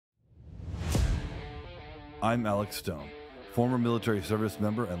I'm Alex Stone, former military service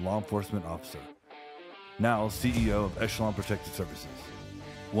member and law enforcement officer, now CEO of Echelon Protected Services,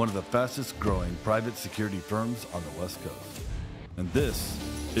 one of the fastest growing private security firms on the West Coast. And this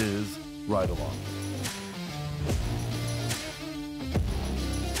is Ride Along,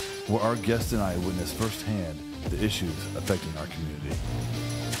 where our guests and I witness firsthand the issues affecting our community.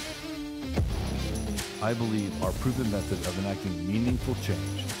 I believe our proven method of enacting meaningful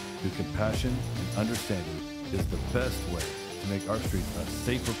change through compassion and understanding is the best way to make our streets a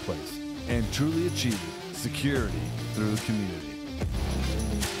safer place and truly achieve security through community.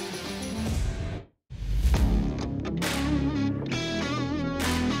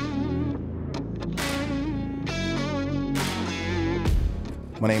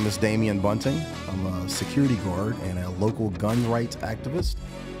 My name is Damian Bunting. I'm a security guard and a local gun rights activist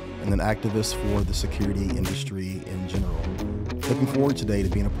and an activist for the security industry in general. Looking forward today to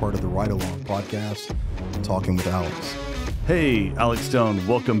being a part of the Ride Along podcast, talking with Alex. Hey, Alex Stone,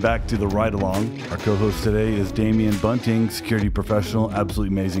 welcome back to the Ride Along. Our co-host today is Damian Bunting, security professional,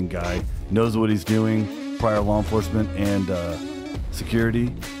 absolutely amazing guy, knows what he's doing, prior law enforcement and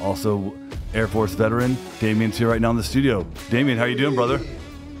security, also Air Force veteran. Damian's here right now in the studio. Damian, how you doing, brother?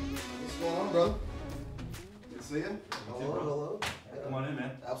 What's going on, brother? Good to see you. Hello. Come on in,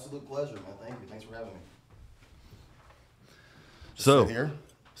 man. Absolute pleasure, man. Thank you. Thanks for having me. So, sit here.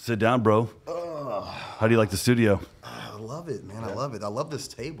 Sit down, bro. How do you like the studio? I love it, man. I love it. I love this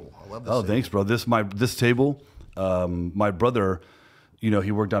table. I love this Oh, table. thanks, bro. This table, my brother,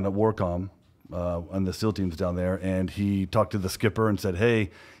 he worked down at Warcom on the SEAL teams down there, and he talked to the skipper and said, "Hey,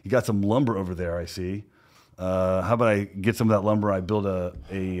 you got some lumber over there, I see. How about I get some of that lumber? I build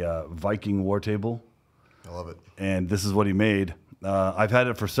a Viking war table." I love it. And this is what he made. I've had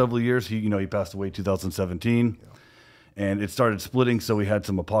it for several years. He passed away 2017. Yeah. And it started splitting, so we had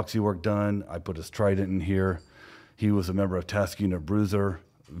some epoxy work done. I put his trident in here. He was a member of Task Unit Bruiser,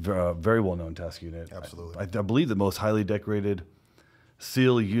 very well-known Task Unit. Absolutely. I believe the most highly decorated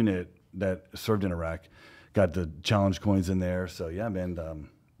SEAL unit that served in Iraq. Got the challenge coins in there. So, yeah, man,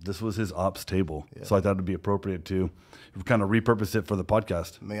 this was his ops table. Yeah. So I thought it would be appropriate to kind of repurpose it for the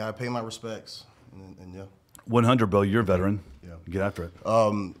podcast. May I pay my respects? And yeah. 100, bro. You're a veteran. Yeah. Get after it.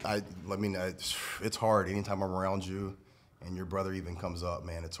 It's hard. Anytime I'm around you and your brother even comes up,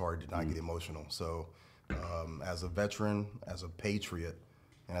 man, it's hard to not get emotional. So as a veteran, as a patriot,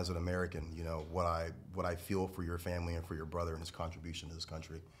 and as an American, what I feel for your family and for your brother and his contribution to this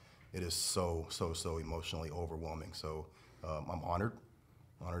country, it is so emotionally overwhelming. So I'm honored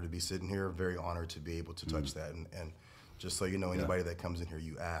to be sitting here, very honored to be able to touch that. And just so you know, anybody that comes in here,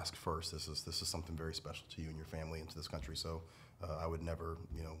 you ask first. This is something very special to you and your family and to this country. So I would never,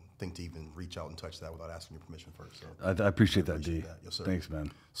 think to even reach out and touch that without asking your permission first. So I appreciate that, D. Yes, sir. Thanks,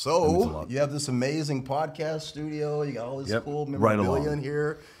 man. So you have this amazing podcast studio. You got all this cool memorabilia in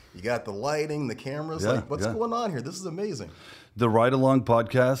here. You got the lighting, the cameras. What's going on here? This is amazing. The Ride Along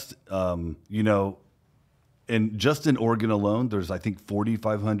podcast, and just in Oregon alone, there's, I think,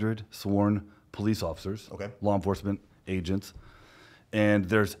 4,500 sworn police officers, law enforcement agents, and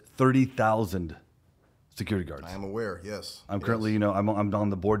there's 30,000 security guards. I am aware, yes. I'm currently, I'm on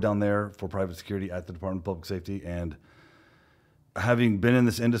the board down there for private security at the Department of Public Safety, and having been in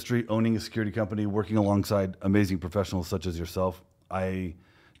this industry, owning a security company, working alongside amazing professionals such as yourself, I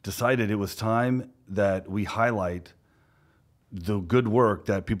decided it was time that we highlight the good work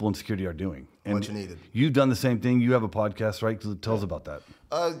that people in security are doing. And much needed. You've done the same thing. You have a podcast, right? Tell us about that.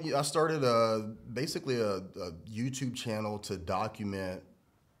 I started basically a YouTube channel to document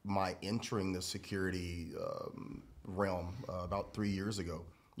my entering the security realm about 3 years ago.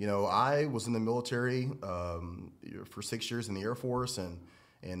 I was in the military for 6 years in the Air Force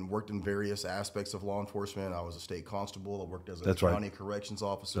and worked in various aspects of law enforcement. I was a state constable. I worked as a county corrections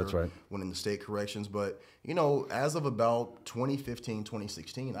officer. That's right. Went into state corrections. But, as of about 2015,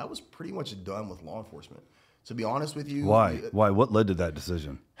 2016, I was pretty much done with law enforcement. To be honest with you. Why? What led to that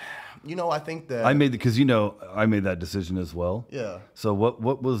decision? I think that I made I made that decision as well. Yeah. So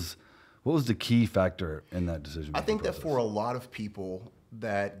what was the key factor in that decision? I think that for a lot of people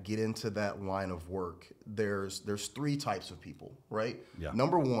that get into that line of work, there's three types of people, right? Yeah.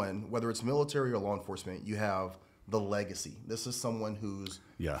 Number one, whether it's military or law enforcement, you have the legacy. This is someone whose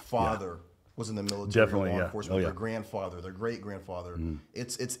father was in the military or law enforcement, their grandfather, their great-grandfather.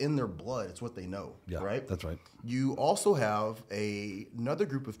 It's in their blood. It's what they know, right? That's right. You also have another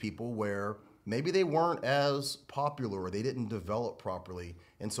group of people where maybe they weren't as popular or they didn't develop properly,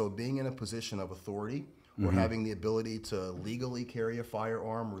 and so being in a position of authority or having the ability to legally carry a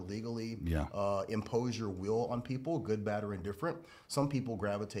firearm or legally impose your will on people, good, bad, or indifferent, some people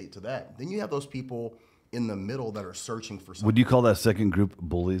gravitate to that. Then you have those people in the middle that are searching for something. Would you call that second group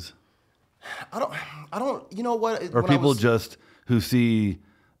bullies? I don't, you know what? Or people just who see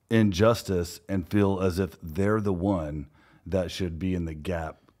injustice and feel as if they're the one that should be in the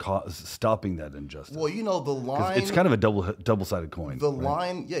gap, stopping that injustice. Well, you know, the line. It's kind of a double-sided coin. The right?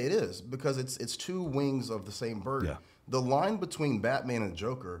 line, yeah, it is, because it's two wings of the same bird. Yeah. The line between Batman and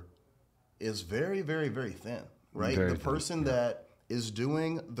Joker is very, very, very thin, right? Very the thin, person that is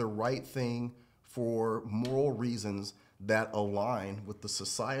doing the right thing for moral reasons that align with the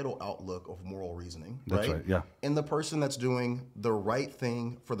societal outlook of moral reasoning, That's right, yeah. And the person that's doing the right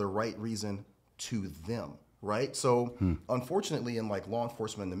thing for the right reason to them, right? So unfortunately, in like law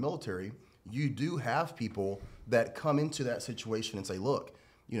enforcement and the military, you do have people that come into that situation and say, look,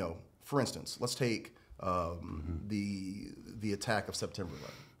 you know, for instance, let's take the attack of September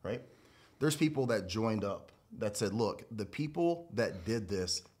 11, right? There's people that joined up that said, look, the people that did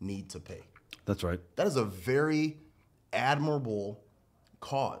this need to pay. That's right. That is a very admirable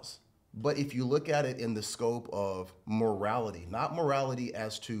cause. But if you look at it in the scope of morality, not morality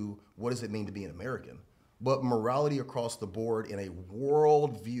as to what does it mean to be an American, but morality across the board in a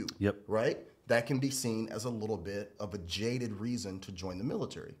world view, right? That can be seen as a little bit of a jaded reason to join the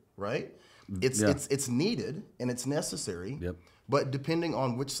military, right? It's needed and it's necessary, but depending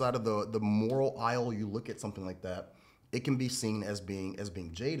on which side of the moral aisle you look at something like that, it can be seen as being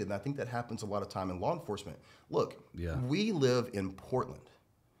jaded. And I think that happens a lot of time in law enforcement. Look, we live in Portland.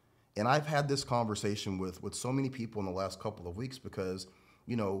 And I've had this conversation with so many people in the last couple of weeks because,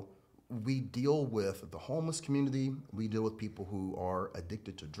 you know, we deal with the homeless community. We deal with people who are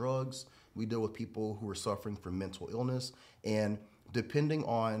addicted to drugs. We deal with people who are suffering from mental illness. And depending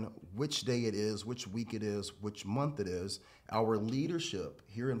on which day it is, which week it is, which month it is, our leadership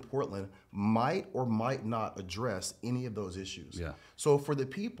here in Portland might or might not address any of those issues. So for the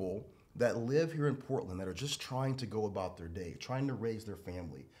people that live here in Portland that are just trying to go about their day, trying to raise their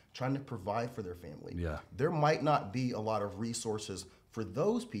family, trying to provide for their family, there might not be a lot of resources for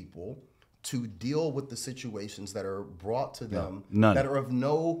those people to deal with the situations that are brought to them that are of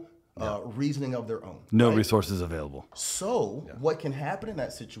no reasoning of their own. No resources available. So what can happen in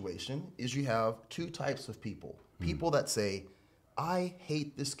that situation is you have two types of people. People that say, I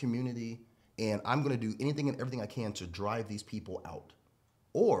hate this community and I'm going to do anything and everything I can to drive these people out.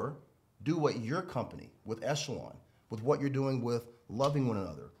 Or do what your company with Echelon, with what you're doing with Loving One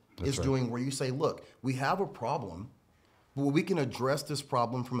Another, is doing, where you say, look, we have a problem, but we can address this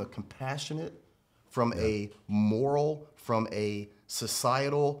problem from a compassionate, from a moral, from a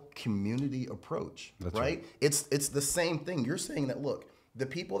societal community approach, right? It's the same thing. You're saying that, look, the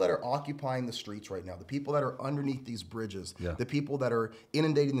people that are occupying the streets right now, the people that are underneath these bridges, the people that are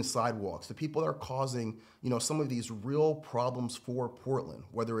inundating the sidewalks, the people that are causing, you know, some of these real problems for Portland,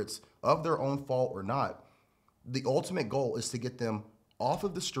 whether it's of their own fault or not, the ultimate goal is to get them off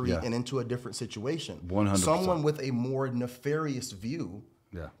of the street and into a different situation. 100%. Someone with a more nefarious view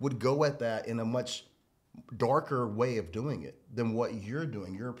would go at that in a much darker way of doing it than what you're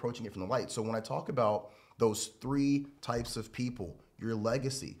doing. You're approaching it from the light. So when I talk about those three types of people, your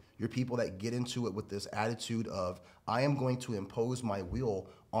legacy, your people that get into it with this attitude of, I am going to impose my will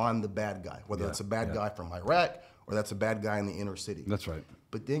on the bad guy, whether it's a bad guy from Iraq or that's a bad guy in the inner city. That's right.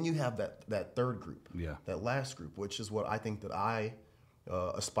 But then you have that third group, that last group, which is what I think that I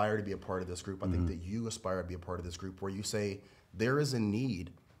aspire to be a part of this group. I think that you aspire to be a part of this group, where you say there is a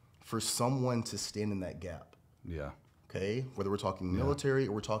need for someone to stand in that gap. Okay, whether we're talking military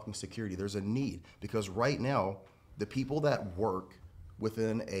or we're talking security, there's a need, because right now, the people that work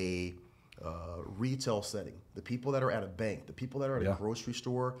within a retail setting, the people that are at a bank, the people that are at a grocery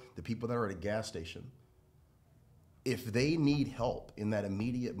store, the people that are at a gas station, if they need help in that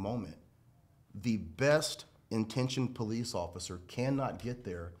immediate moment, the best intentioned police officer cannot get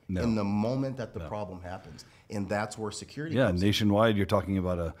there in the moment that the problem happens. And that's where security comes in. Nationwide, you're talking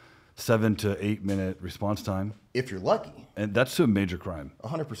about a 7 to 8 minute response time. If you're lucky. And that's to a major crime.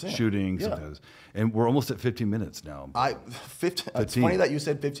 100%. Shooting, sometimes. And we're almost at 15 minutes now. It's funny that you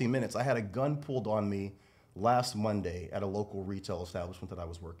said 15 minutes. I had a gun pulled on me last Monday at a local retail establishment that I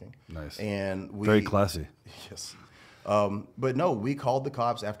was working. Nice. And very classy. Yes. But no, we called the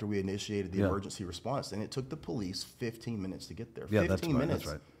cops after we initiated the emergency response, and it took the police 15 minutes to get there. 15 minutes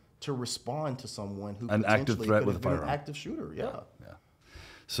to respond to someone who an active potentially threat could with have a been firearm. an active shooter. Yeah.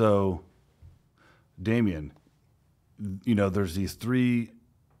 So, Damian, you know, there's these three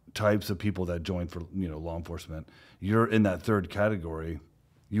types of people that join for, you know, law enforcement. You're in that third category.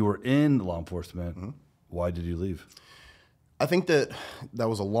 You were in law enforcement. Why did you leave? I think that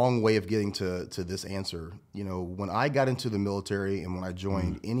was a long way of getting to this answer. You know, when I got into the military and when I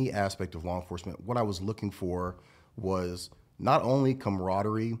joined any aspect of law enforcement, what I was looking for was not only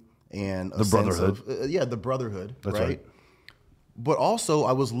camaraderie and The brotherhood. sense of, the brotherhood, That's right. But also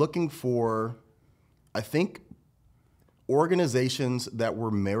I was looking for, I think, organizations that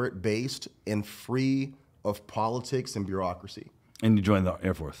were merit-based and free of politics and bureaucracy. And you joined the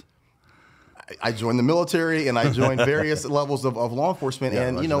Air Force. I joined the military and I joined various levels of law enforcement. Yeah,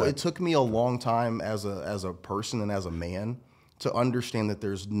 And, you know, that. it took me a long time as a person and as a man to understand that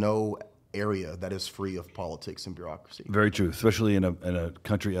there's no area that is free of politics and bureaucracy. Very true, especially in a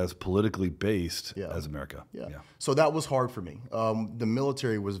country as politically based as America. Yeah. So that was hard for me. The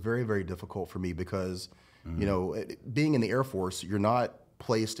military was very, very difficult for me because, you know, being in the Air Force, you're not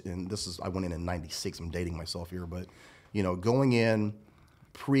placed in, I went in '96, I'm dating myself here, but, you know, going in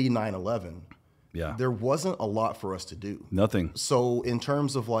pre 9/11, there wasn't a lot for us to do. Nothing. So in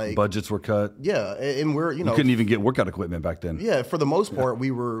terms of like Budgets were cut. yeah, and we're you know couldn't even get workout equipment back then. yeah, for the most part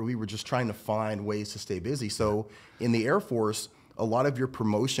we were just trying to find ways to stay busy. So in the Air Force, a lot of your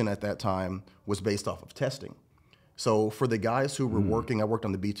promotion at that time was based off of testing. So for the guys who were working, I worked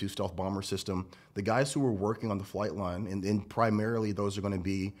on the B-2 stealth bomber system. The guys who were working on the flight line, and primarily those are going to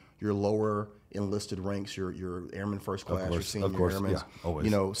be your lower enlisted ranks, your airman first class, your senior airmen. Yeah, always.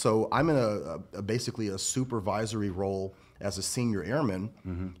 You know, so I'm in basically a supervisory role as a senior airman,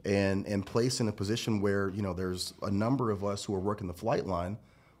 and placed in a position where, you know, there's a number of us who are working the flight line,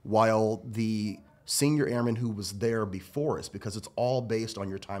 while the senior airman who was there before us, because it's all based on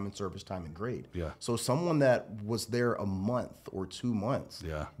your time in service, time and grade. Yeah. So someone that was there a month or 2 months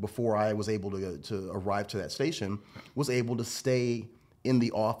before I was able to arrive to that station was able to stay in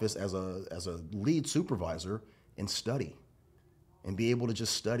the office as a lead supervisor and study, and be able to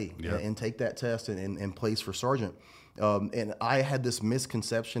just study and take that test and place for sergeant. And I had this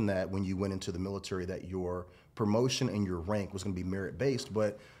misconception that when you went into the military that your promotion and your rank was going to be merit based,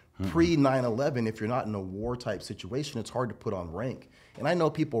 but pre 9/11, if you're not in a war type situation, it's hard to put on rank. And I know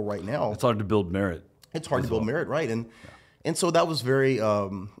people right now, It's hard to build merit. it's hard to build merit, right? And so that was very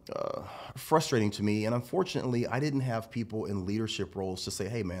frustrating to me. And unfortunately, I didn't have people in leadership roles to say,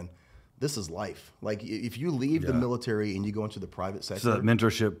 hey, man, this is life. Like, if you leave the military and you go into the private sector. So that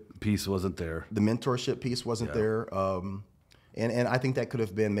mentorship piece wasn't there. The mentorship piece wasn't there. And I think that could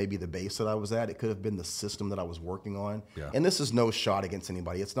have been maybe the base that I was at. It could have been the system that I was working on. Yeah. And this is no shot against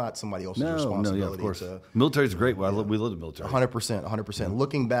anybody. It's not somebody else's responsibility. No, of course. Military's great. We live in the military. 100%.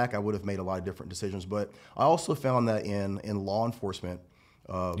 Looking back, I would have made a lot of different decisions. But I also found that in law enforcement,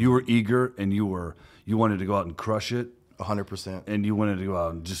 You were eager and you wanted to go out and crush it. 100%. And you wanted to go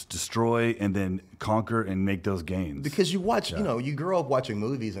out and just destroy and then conquer and make those gains. Because you watch, you know, you grow up watching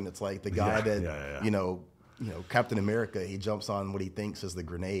movies and it's like the guy you know, Captain America, he jumps on what he thinks is the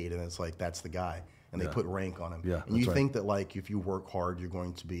grenade, and it's like, that's the guy. And they put rank on him. Yeah, and you think that, like, if you work hard, you're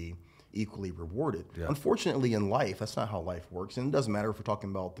going to be equally rewarded. Yeah. Unfortunately, in life, that's not how life works. And it doesn't matter if we're talking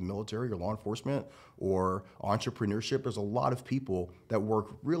about the military or law enforcement or entrepreneurship. There's a lot of people that work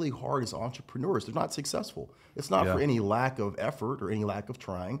really hard as entrepreneurs. They're not successful. It's not for any lack of effort or any lack of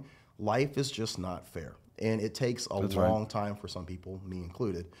trying. Life is just not fair. And it takes a long time for some people, me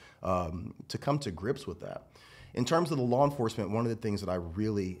included, to come to grips with that. In terms of the law enforcement, one of the things that I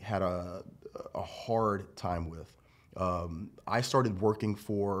really had a hard time with, I started working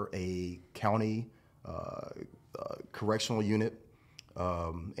for a county correctional unit,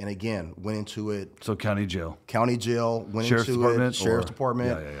 and again, went into it. So county jail. County jail, went Sheriff's into Department, it. Sheriff's or-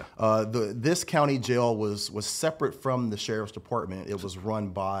 Department. Yeah. This county jail was separate from the Sheriff's Department. It was run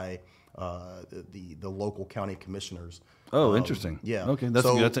by the local county commissioners. Oh, interesting. Yeah. Okay, that's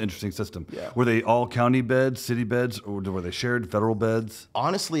an interesting system. Yeah. Were they all county beds, city beds, or were they shared federal beds?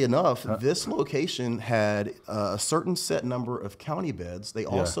 Honestly enough, this location had a certain set number of county beds. They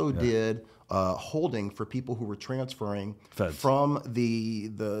also did holding for people who were transferring from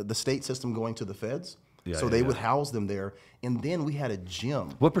the state system going to the feds. So they would house them there. And then we had a gym.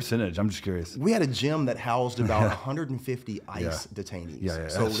 What percentage? I'm just curious. We had a gym that housed about 150 ICE detainees. Yeah.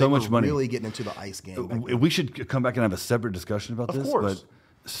 So so much money. Really getting into the ICE game. back then. We should come back and have a separate discussion about this. Of course.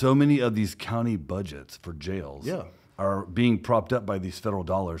 But so many of these county budgets for jails are being propped up by these federal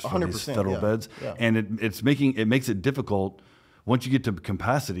dollars for these 100%, federal beds. Yeah. And it makes it difficult once you get to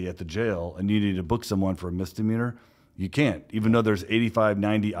capacity at the jail and you need to book someone for a misdemeanor. You can't, even though there's 85,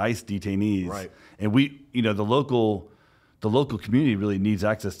 90 ICE detainees. Right. And the local community really needs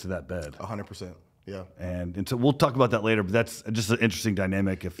access to that bed. 100%. Yeah. And so we'll talk about that later, but that's just an interesting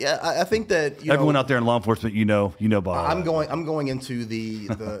dynamic. If I think that everyone out there in law enforcement, you know, Bob. I'm going into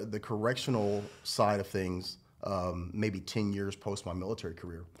the correctional side of things. maybe 10 years post my military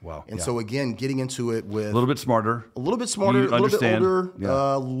career. Wow. And so again, getting into it with A little bit smarter. a little bit older,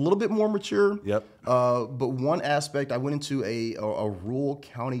 a little bit more mature. Yep. But one aspect, I went into a rural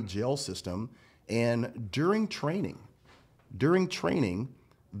county jail system, and during training,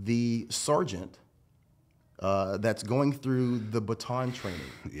 the sergeant that's going through the baton training,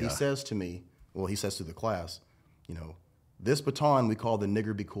 he says to me, well, he says to the class, you know, this baton we call the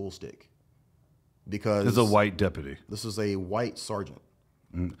nigger be cool stick, because This is a white deputy. this is a white sergeant.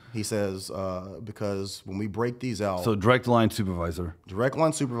 He says, because when we break these out, So direct line supervisor. direct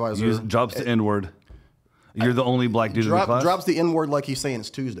line supervisor Drops the N-word. You're the only black dude in the class? drops the N-word like he's saying it's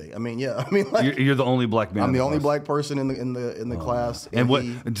Tuesday. I mean, yeah. I mean, like, You're the only black man I'm in the the only class. black person in the class. And what?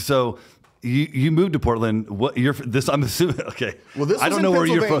 So you moved to Portland. What? You're this? I'm assuming. Okay. Well, this was I don't in know where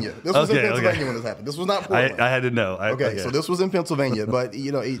you're from. Pennsylvania. This was in Pennsylvania when this happened. This was not Portland. I had to know. Okay, so this was in Pennsylvania, but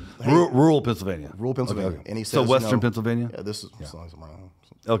you know, rural Pennsylvania. rural Pennsylvania, Okay. and he says, So Western you know, Pennsylvania. Yeah, this is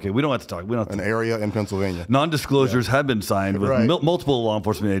Okay, we don't have to talk. We don't have an to. area in Pennsylvania. Non-disclosures have been signed with Right. multiple law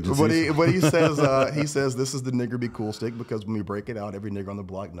enforcement agencies. But he says this is the nigger be cool stick, because when we break it out, every nigger on the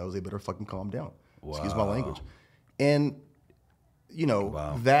block knows they better fucking calm down. Excuse my language. And you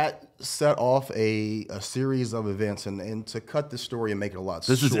know, that set off a series of events, and to cut the story and make it a lot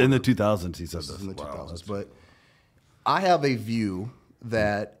This shorter, is in the 2000s. He said this. this is in the Wow, 2000s. But I have a view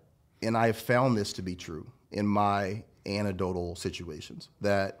that, and I have found this to be true in my anecdotal situations,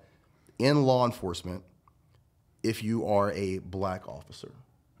 that in law enforcement, if you are a black officer,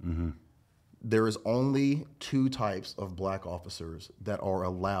 there is only two types of black officers that are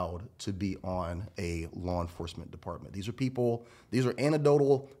allowed to be on a law enforcement department. These are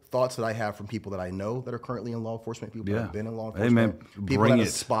anecdotal thoughts that I have from people that I know that are currently in law enforcement, people that have been in law enforcement, people that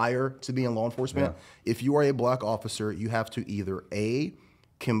aspire to be in law enforcement. If you are a black officer, you have to either A,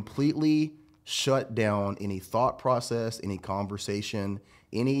 completely shut down any thought process, any conversation,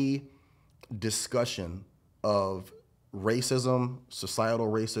 any discussion of racism,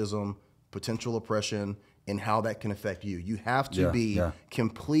 societal racism, potential oppression, and how that can affect you. You have to be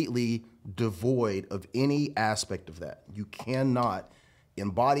completely devoid of any aspect of that. You cannot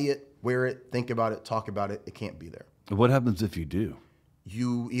embody it, wear it, think about it, talk about it. It can't be there. What happens if you do?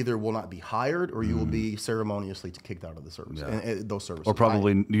 You either will not be hired, or you will be ceremoniously kicked out of the service, and those services. Or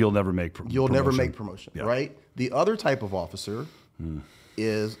probably you'll never make promotion. Never make promotion, right? The other type of officer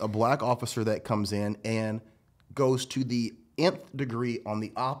is a black officer that comes in and goes to the nth degree on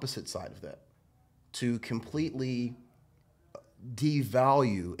the opposite side of that, to completely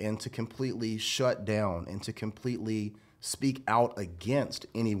devalue and to completely shut down and to completely speak out against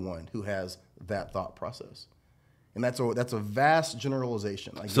anyone who has that thought process. And that's a vast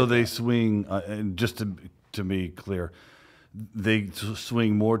generalization. So they swing, and just to be clear, they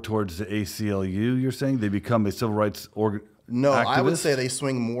swing more towards the ACLU. You're saying they become a civil rights No, activist? I would say they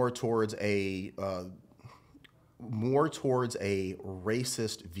swing more towards a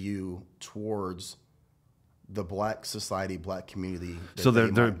racist view towards the black society, black community. So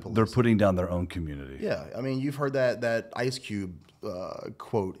they're putting down their own community. Yeah, I mean, you've heard that Ice Cube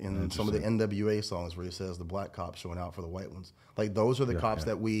quote in some of the NWA songs where he says the black cops showing out for the white ones. Like, those are the cops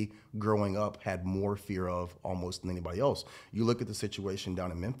that we, growing up, had more fear of almost than anybody else. You look at the situation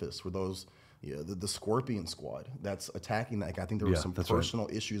down in Memphis where those, the Scorpion Squad that's attacking that guy. I think there were some personal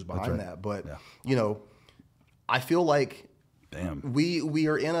issues behind that, but you know, I feel like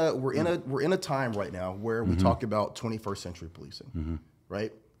we're in a time right now where we talk about 21st century policing,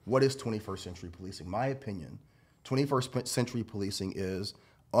 right? What is 21st century policing? My opinion, 21st century policing is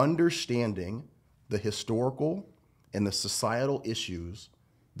understanding the historical and the societal issues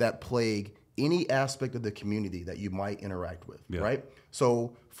that plague any aspect of the community that you might interact with, right?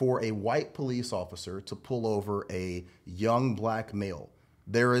 So for a white police officer to pull over a young black male,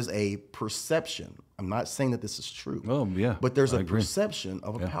 there is a perception. I'm not saying that this is true. Oh, yeah. But there's a perception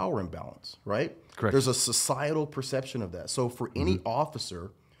of a power imbalance, right? Correct. There's a societal perception of that. So for any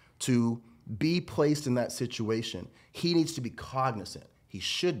officer to be placed in that situation, he needs to be cognizant. He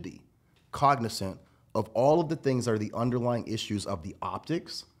should be cognizant of all of the things that are the underlying issues of the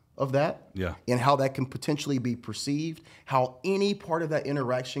optics of that, and how that can potentially be perceived, how any part of that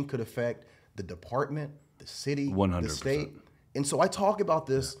interaction could affect the department, the city, 100%. the state. And so I talk about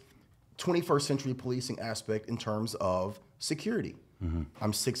this 21st century policing aspect in terms of security.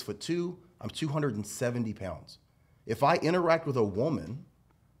 I'm 6'2", I'm 270 pounds. If I interact with a woman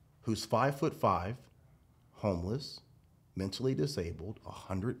who's 5'5", homeless, mentally disabled,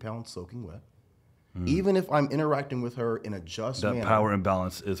 100 pounds soaking wet, even if I'm interacting with her in a just manner, that power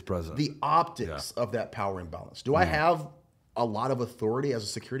imbalance is present. The optics of that power imbalance. Do I have a lot of authority as a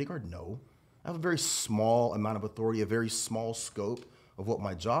security guard? No. I have a very small amount of authority, a very small scope of what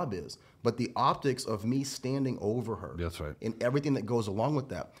my job is. But the optics of me standing over her, that's right, and everything that goes along with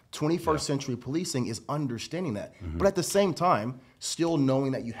that, 21st century policing is understanding that. But at the same time, still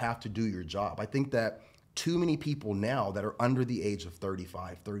knowing that you have to do your job. I think that too many people now that are under the age of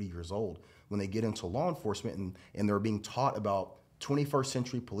 35, 30 years old, when they get into law enforcement and they're being taught about 21st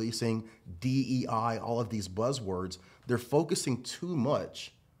century policing, DEI, all of these buzzwords, they're focusing too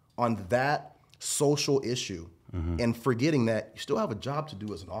much on that social issue and forgetting that you still have a job to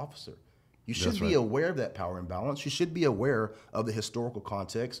do as an officer. You should be aware of that power imbalance. You should be aware of the historical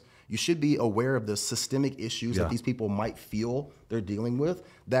context. You should be aware of the systemic issues that these people might feel they're dealing with.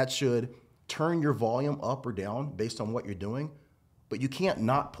 That should turn your volume up or down based on what you're doing. But you can't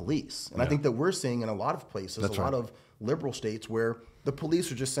not police. And I think that we're seeing in a lot of places, a lot of liberal states where the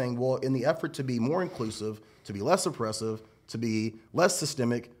police are just saying, well, in the effort to be more inclusive, to be less oppressive, to be less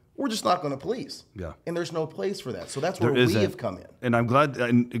systemic, we're just not going to police. Yeah. And there's no place for that. So that's where we have come in. And I'm glad,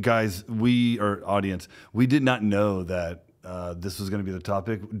 and guys, our audience, we did not know that this was going to be the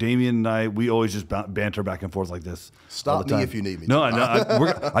topic. Damian and I, we always just banter back and forth like this. Stop me if you need me. No,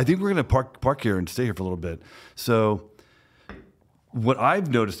 I think we're going to park here and stay here for a little bit. So what I've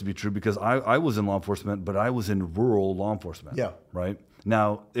noticed to be true, because I was in law enforcement, but I was in rural law enforcement. Yeah. Right?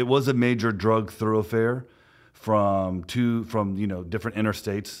 Now, it was a major drug thoroughfare from different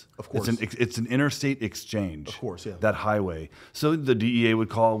interstates. Of course. It's an interstate exchange. Of course, yeah. That highway. So the DEA would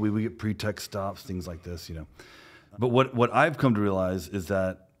call, we would get pretext stops, things like this, But what I've come to realize is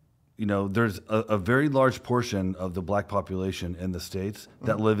that, there's a very large portion of the black population in the States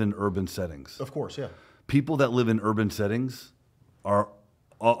that live in urban settings. Of course, yeah. People that live in urban settings are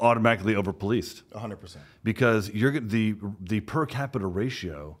automatically over-policed. 100%. Because the per capita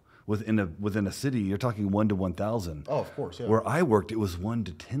ratio within a city, you're talking 1 to 1,000. Oh, of course, yeah. Where I worked, it was 1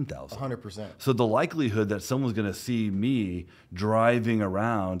 to 10,000. 100%. So the likelihood that someone's going to see me driving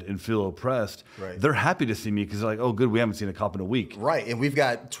around and feel oppressed, they're happy to see me because they're like, oh, good, we haven't seen a cop in a week. Right, and we've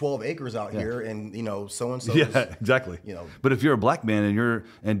got 12 acres out here, and so-and-so. Yeah, exactly. But if you're a black man and you're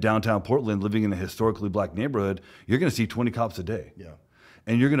in downtown Portland living in a historically black neighborhood, you're going to see 20 cops a day. Yeah.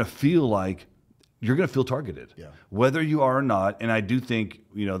 And you're going to feel like targeted, whether you are or not. And I do think,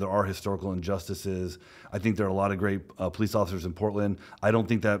 there are historical injustices. I think there are a lot of great police officers in Portland. I don't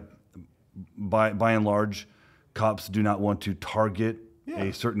think that by and large, cops do not want to target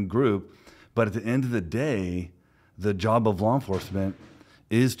a certain group. But at the end of the day, the job of law enforcement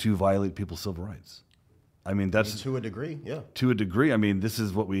is to violate people's civil rights. I mean, that's to a degree, yeah. To a degree. I mean, this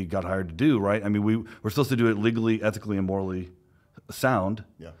is what we got hired to do, right? I mean, we're supposed to do it legally, ethically, and morally sound.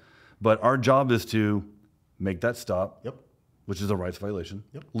 Yeah. But our job is to make that stop, Yep. which is a rights violation,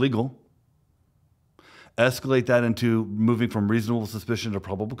 Yep. legal, escalate that into moving from reasonable suspicion to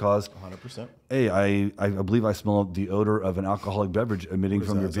probable cause. 100%. Hey, I believe I smell the odor of an alcoholic beverage emitting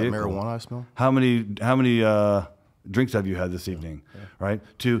from your vehicle. Is that marijuana I smell? How many drinks have you had this evening? Yeah. Right?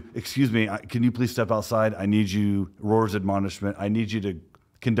 To, excuse me, can you please step outside? I need you, Rohr's admonishment. I need you to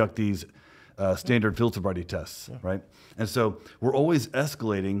conduct these standard field sobriety tests, right? And so we're always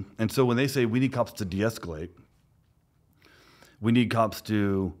escalating. And so when they say we need cops to de-escalate, we need cops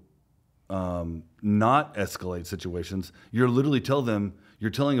to not escalate situations, you're literally telling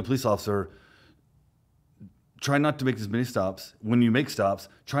a police officer, try not to make as many stops. When you make stops,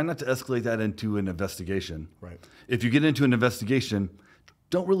 try not to escalate that into an investigation. Right. If you get into an investigation,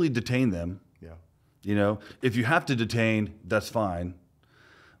 don't really detain them. Yeah. If you have to detain, that's fine.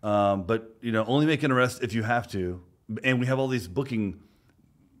 But only make an arrest if you have to. And we have all these booking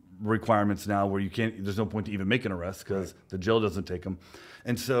requirements now where there's no point to even make an arrest because the jail doesn't take them.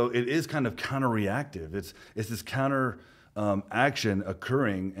 And so it is kind of counter-reactive. It's this counter action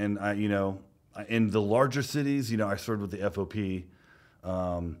occurring. And in the larger cities, I served with the FOP,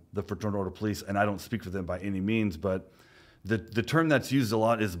 the Fraternal Order Police, and I don't speak for them by any means, but the term that's used a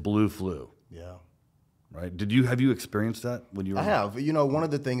lot is blue flu. Yeah. Right? Have you experienced that when you were? I have. One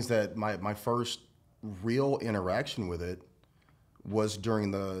of the things that my first real interaction with it was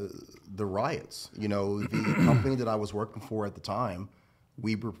during the riots. The company that I was working for at the time,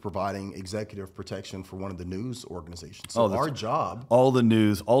 we were providing executive protection for one of the news organizations. So our job, all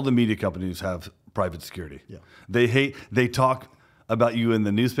the media companies have private security. Yeah. They talk about you in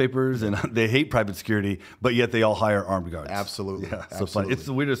the newspapers and they hate private security, but yet they all hire armed guards. Absolutely. Yeah. Absolutely. So funny. It's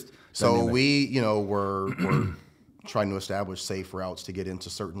the weirdest. So dynamic. we, were trying to establish safe routes to get into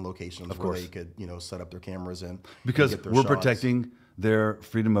certain locations where they could, set up their cameras in. Because get their we're shots. Protecting their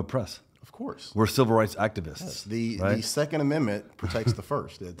freedom of press. Of course. We're civil rights activists. Yes. The Second Amendment protects the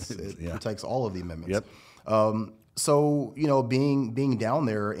First. It protects all of the amendments. Yep. So, you know, being down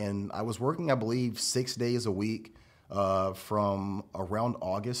there, and I was working, I believe, 6 days a week from around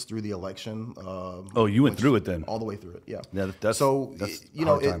August through the election. Oh, you went through it then? All the way through it, yeah. Yeah, that's you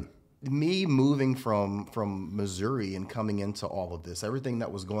know, hard time. me moving from Missouri and coming into all of this, everything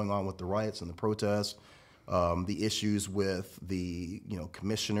that was going on with the riots and the protests, the issues with the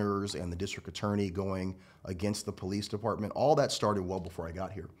commissioners and the district attorney going against the police department, all that started well before I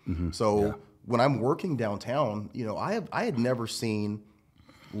got here. So when I'm working downtown, I had never seen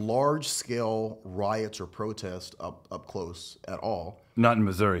large scale riots or protests up close at all. Not in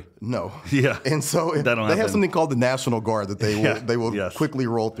Missouri. No. Yeah. And so they have something called the National Guard that they will quickly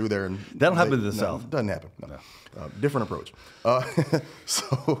roll through there. And that'll happen in the South. Doesn't happen. No. Different approach.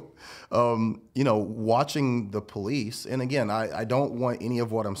 So, watching the police, and again, I don't want any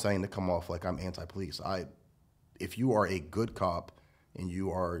of what I'm saying to come off like I'm anti-police. If you are a good cop and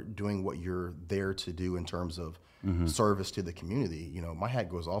you are doing what you're there to do in terms of service to the community, my hat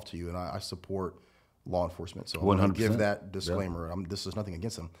goes off to you, and I support law enforcement. So I'm going to give that disclaimer. This is nothing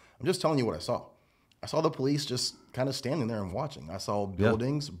against them. I'm just telling you what I saw. I saw the police just kind of standing there and watching. I saw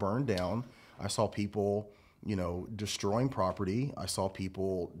buildings burned down. I saw people, destroying property. I saw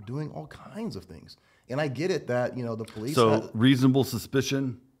people doing all kinds of things. And I get it that, the police. So reasonable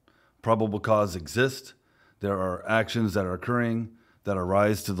suspicion, probable cause exists. There are actions that are occurring that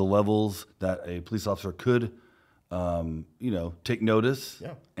arise to the levels that a police officer could, take notice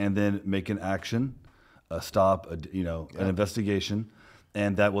and then make an action, a stop, an investigation.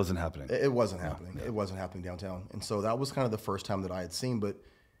 And that wasn't happening. It wasn't happening. It wasn't happening downtown. And so that was kind of the first time that I had seen, but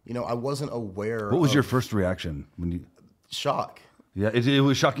I wasn't aware. What was your first reaction when you? Shock. Yeah, it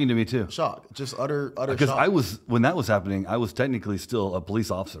was shocking to me too. Shock, just utter shock. Because when that was happening, I was technically still a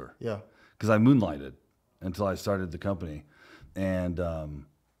police officer. Yeah. Because I moonlighted until I started the company, and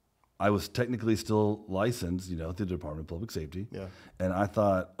I was technically still licensed, through the Department of Public Safety. Yeah. And I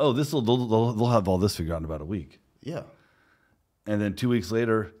thought, oh, they'll have all this figured out in about a week. Yeah. And then 2 weeks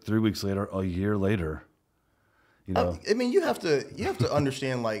later, 3 weeks later, a year later. I mean, you have to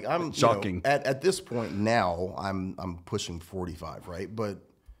understand. Like, I'm shocking. At this point now, I'm pushing 45, right? But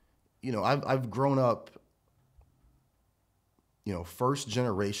I've grown up. First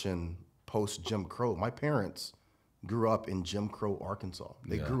generation post Jim Crow. My parents grew up in Jim Crow, Arkansas.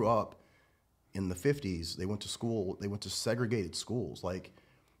 They grew up in the 50s. They went to school. They went to segregated schools. Like,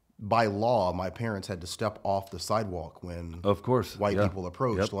 by law, my parents had to step off the sidewalk when, of course, white people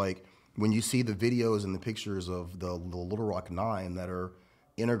approached. Like, when you see the videos and the pictures of the Little Rock Nine that are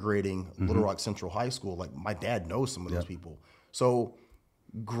integrating Little Rock Central High School, like, my dad knows some of those people. So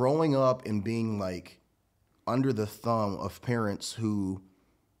growing up and being like under the thumb of parents who,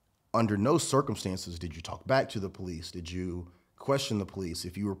 under no circumstances did you talk back to the police, did you question the police,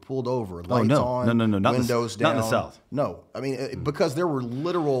 if you were pulled over, lights on, not windows down. Not in the South. No, I mean, because there were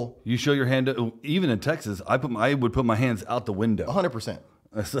literal. You show your hand. Even in Texas, I would put my hands out the window. 100%.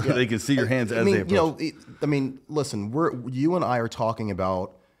 So they can see your hands as they approach. Listen, you and I are talking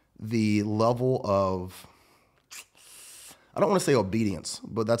about the level of, I don't want to say obedience,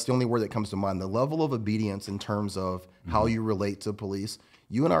 but that's the only word that comes to mind. The level of obedience in terms of how you relate to police.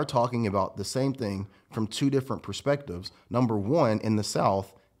 You and I are talking about the same thing from two different perspectives. Number one, in the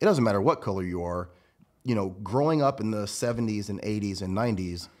South, it doesn't matter what color you are. Growing up in the 70s and 80s and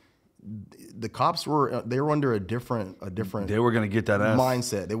 90s, the cops were under a different. They were going to get that ass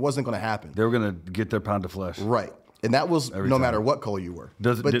mindset. It wasn't going to happen. They were going to get their pound of flesh. Right. And that was no matter what color you were.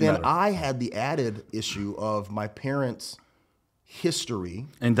 But then matter. I had the added issue of my parents' history.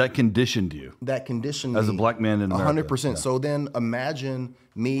 And that conditioned you. That conditioned as me a black man in America. 100%. Yeah. So then imagine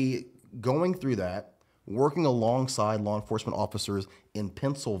me going through that, working alongside law enforcement officers in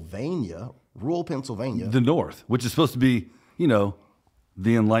Pennsylvania, rural Pennsylvania. The North, which is supposed to be,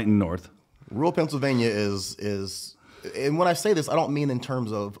 the enlightened North. Rural Pennsylvania is, and when I say this, I don't mean in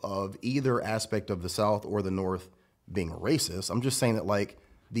terms of either aspect of the South or the North being racist. I'm just saying that, like,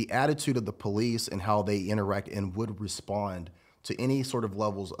 the attitude of the police and how they interact and would respond to any sort of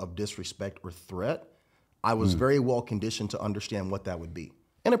levels of disrespect or threat, I was very well conditioned to understand what that would be.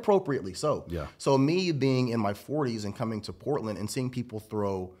 And appropriately so. Yeah. So me being in my 40s and coming to Portland and seeing people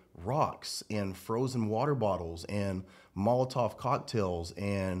throw rocks and frozen water bottles and Molotov cocktails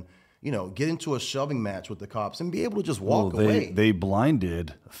and, get into a shoving match with the cops and be able to just walk away. They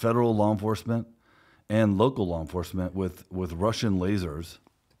blinded federal law enforcement and local law enforcement with Russian lasers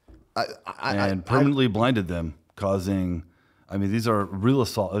and permanently blinded them, causing, these are real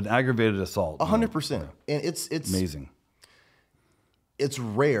assault, an aggravated assault. 100%. And it's amazing. It's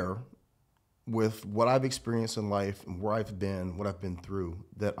rare with what I've experienced in life and where I've been, what I've been through,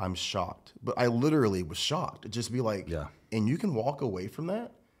 that I'm shocked. But I literally was shocked to just be like, Yeah. And you can walk away from that.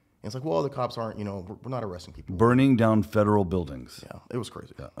 And it's like, well, the cops aren't, we're not arresting people. Burning down federal buildings. Yeah, it was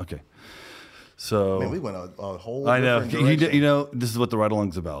crazy. Yeah. Okay. So Man, we went a whole I know. different direction. This is what the ride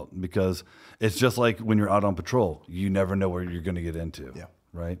along's about, because it's just like when you're out on patrol, you never know where you're going to get into. Yeah.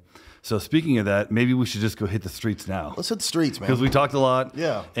 Right. So speaking of that, maybe we should just go hit the streets now. Let's hit the streets, man. Because we talked a lot.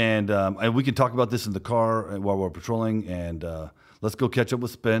 Yeah. And we can talk about this in the car while we're patrolling. And let's go catch up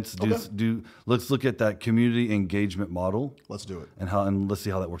with Spence. Let's look at that community engagement model. Let's do it. And let's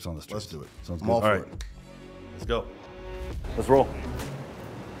see how that works on the streets. Let's do it. Sounds I'm good. all for right. it. Let's go. Let's roll.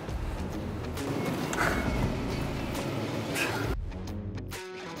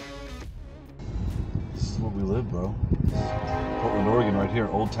 This is where we live, bro. Portland, Oregon, right here.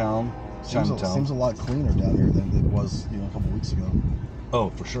 Old Town, Chinatown. Seems a lot cleaner down here than it was, a couple weeks ago.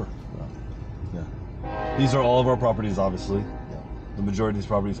 Oh, for sure. Yeah. These are all of our properties, obviously. Yeah. The majority of these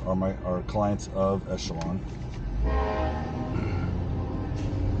properties are clients of Echelon.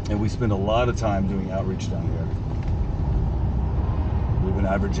 And we spend a lot of time doing outreach down here. We've been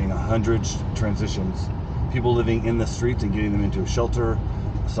averaging 100 transitions, people living in the streets and getting them into a shelter,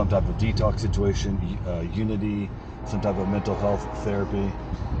 some type of detox situation, unity, some type of mental health therapy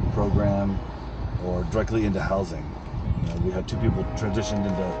program, or directly into housing. We had 2 people transitioned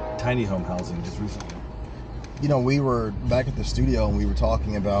into tiny home housing just recently. We were back at the studio and we were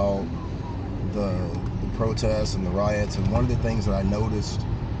talking about the protests and the riots, and one of the things that I noticed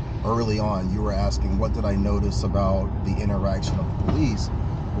early on, you were asking, what did I notice about the interaction of the police?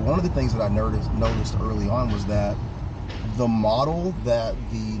 But one of the things that I noticed early on was that the model that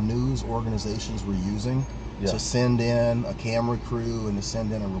the news organizations were using to send in a camera crew and to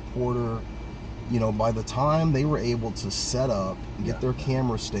send in a reporter, by the time they were able to set up, get their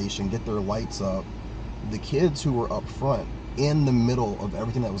camera station, get their lights up, the kids who were up front in the middle of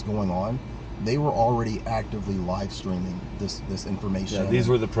everything that was going on, they were already actively live streaming this information. Yeah, these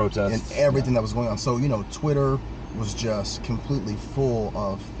were the protests. And everything that was going on. So, Twitter was just completely full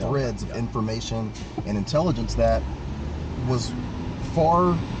of threads of information and intelligence that was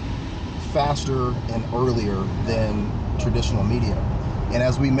far faster and earlier than traditional media. And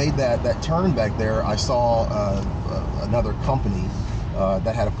as we made that turn back there, I saw another company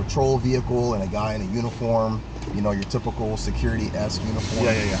that had a patrol vehicle and a guy in a uniform, your typical security-esque uniform.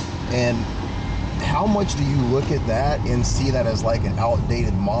 Yeah. And how much do you look at that and see that as like an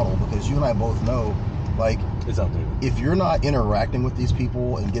outdated model? Because you and I both know, like, it's outdated. If you're not interacting with these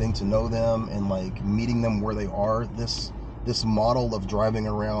people and getting to know them and like meeting them where they are, this model of driving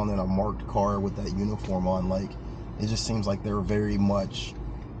around in a marked car with that uniform on, like, it just seems like they're very much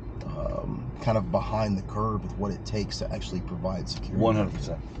kind of behind the curve with what it takes to actually provide security.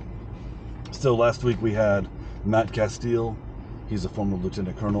 100%. So last week we had Matt Castile. He's a former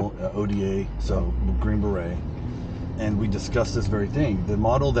lieutenant colonel at ODA, so Green Beret. And we discussed this very thing. The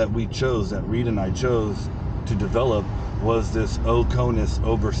model that we chose, that Reed and I chose to develop, was this OCONUS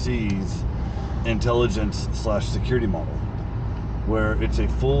overseas intelligence / security model, where it's a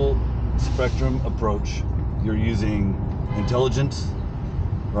full spectrum approach. You're using intelligence,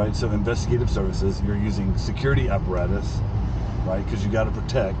 right? So investigative services, you're using security apparatus, right? Because you got to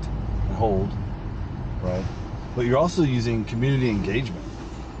protect and hold, right? But you're also using community engagement,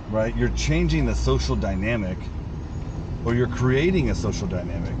 right? You're changing the social dynamic, or you're creating a social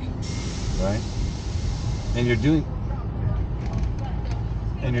dynamic, right? And you're doing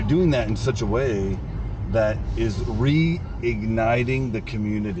that in such a way that is reigniting the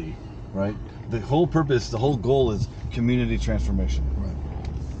community, right? The whole purpose, the whole goal is community transformation. Right.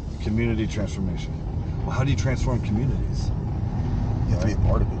 Community transformation. Well, how do you transform communities? You have to be a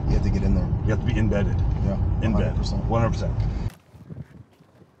part of it. You have to get in there. You have to be embedded. Yeah. 100%. 100%.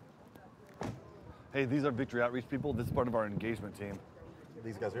 Hey, these are Victory Outreach people. This is part of our engagement team.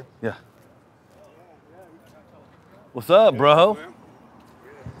 These guys here? Yeah. What's up, bro?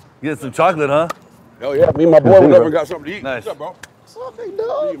 You get some chocolate, huh? Oh yeah, me and my boy went over and got something to eat. Nice. What's up, bro? What's up, big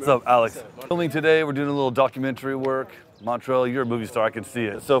dog? What's up, Alex? Filming today, we're doing a little documentary work. Montreal, you're a movie star, I can see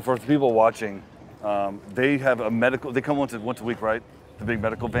it. So for people watching, they have a medical, they come once a week, right? The big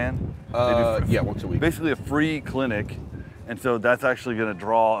medical van? Yeah, once a week. Basically a free clinic, and so that's actually gonna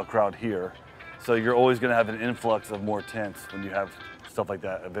draw a crowd here. So you're always gonna have an influx of more tents when you have stuff like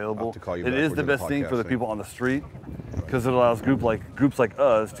that available. I'll have to call you It back. is We're the doing a best thing for the podcast people on the street, because it allows groups like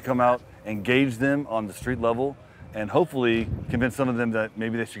us to come out, engage them on the street level, and hopefully convince some of them that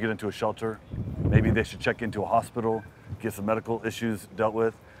maybe they should get into a shelter, maybe they should check into a hospital, get some medical issues dealt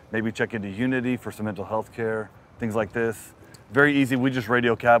with, maybe check into Unity for some mental health care, things like this. Very easy. We just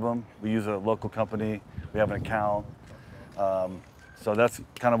radio cab them. We use a local company. We have an account. So that's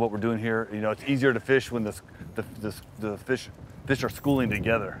kind of what we're doing here. You know, it's easier to fish when the fish are schooling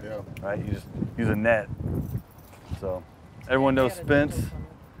together. Yeah. Right? You just use a net. So everyone knows Spence.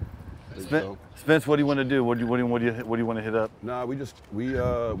 Spence, what do you want to do? What do you want to hit up? No, we just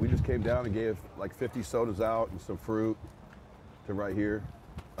came down and gave like 50 sodas out and some fruit to right here.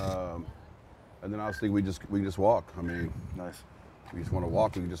 And then obviously we just walk. I mean, nice. We just want to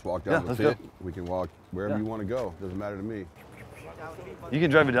walk. We can just walk down the pit. We can walk wherever you want to go. Doesn't matter to me. You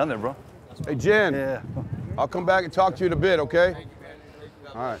can drive it down there, bro. Hey, Jen. Yeah. I'll come back and talk to you in a bit, okay?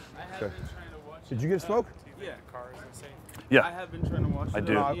 All right. Okay. Did you get a smoke? Yeah, cars are safe. Yeah. I have been trying to watch it. I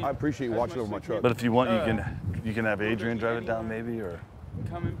do. No, I appreciate you watching over my truck. But if you want, you can have Adrian drive it down, maybe, or.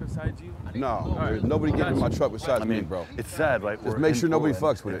 Coming beside you? No, there's nobody getting in my truck besides me, bro. It's sad, right? Just make sure nobody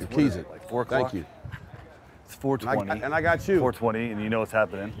fucks with it. Keys it. Like 4 o'clock. Thank you. It's 4:20. And I got you. 4:20, and you know what's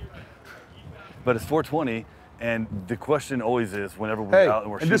happening. But it's 4:20, and the question always is, whenever we're out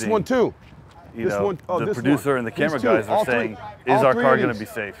and we're shooting. And this one too. The producer and the camera guys are saying, "Is our car going to be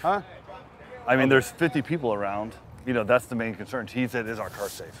safe?" Huh? I mean, there's 50 people around. You know, that's the main concern. He said, "Is our car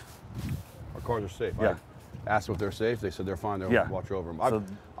safe?" Our cars are safe. Yeah. I asked them if they're safe. They said they're fine. They'll watch over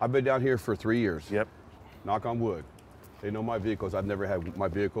them. I've been down here for 3 years. Yep. Knock on wood. They know my vehicles. I've never had my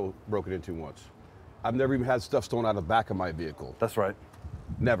vehicle broken into once. I've never even had stuff stolen out of the back of my vehicle. That's right.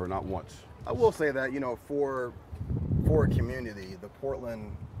 Never, not once. I will say that, you know, for a community, the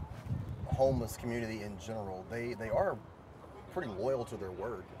Portland homeless community in general, they are pretty loyal to their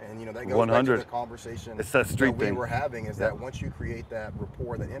word. And, you know, that goes 100. back to the conversation it's that street we thing. were having is that once you create that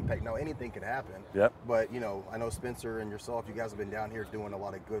rapport, that impact, now anything can happen. Yep. But, you know, I know Spencer and yourself, you guys have been down here doing a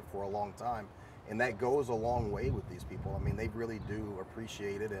lot of good for a long time. And that goes a long way with these people. I mean, they really do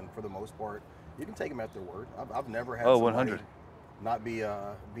appreciate it. And for the most part, you can take them at their word. I've never had somebody 100. not be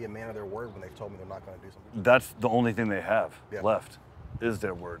a man of their word when they've told me they're not going to do something. That's the only thing they have left, is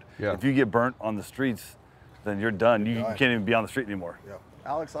their word. Yeah. If you get burnt on the streets, then you're done. You can't even be on the street anymore. Yeah.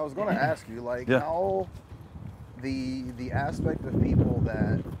 Alex, I was going to ask you, like, how the aspect of people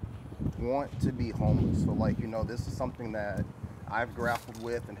that want to be homeless. So, like, you know, this is something that I've grappled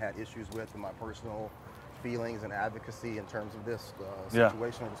with and had issues with in my personal feelings and advocacy in terms of this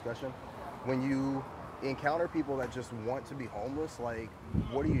situation or discussion. When you encounter people that just want to be homeless, like,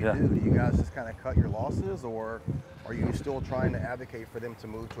 what do you do? Do you guys just kind of cut your losses, or are you still trying to advocate for them to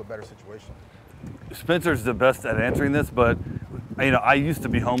move to a better situation? Spencer's the best at answering this, but you know, I used to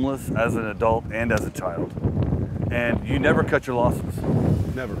be homeless as an adult and as a child, and you never cut your losses.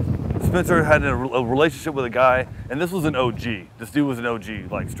 Never. Spencer had a relationship with a guy, and this was an OG. This dude was an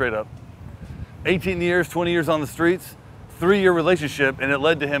OG, like straight up. 18 years, 20 years on the streets, 3-year relationship, and it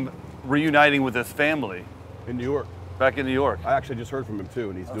led to him reuniting with his family. In New York. Back in New York. I actually just heard from him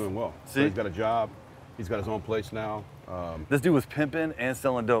too, and he's doing well. See? So he's got a job. He's got his own place now. This dude was pimping and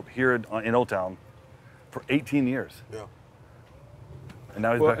selling dope here in Old Town for 18 years. Yeah. And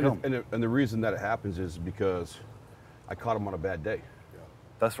now he's back home. And the reason that it happens is because I caught him on a bad day. Yeah.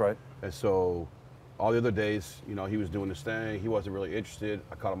 That's right. And so all the other days, you know, he was doing his thing. He wasn't really interested.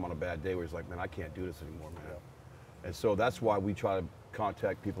 I caught him on a bad day where he's like, man, I can't do this anymore, man. Yeah. And so that's why we try to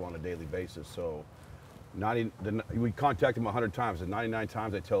contact people on a daily basis. So we contact them 100 times, and 99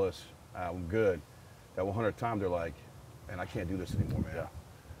 times they tell us, I'm good. That 100th time, they're like, man, I can't do this anymore, man. Yeah.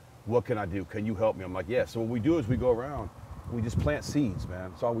 What can I do? Can you help me? I'm like, yeah. So what we do is we go around, we just plant seeds, man.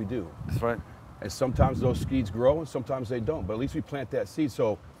 That's all we do. That's right. And sometimes those seeds grow and sometimes they don't, but at least we plant that seed.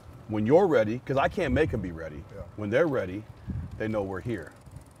 So when you're ready, because I can't make them be ready, when they're ready, they know we're here.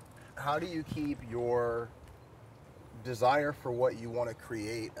 How do you keep your desire for what you want to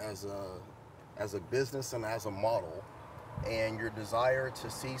create as a business and as a model, and your desire to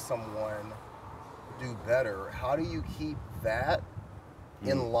see someone do better, how do you keep that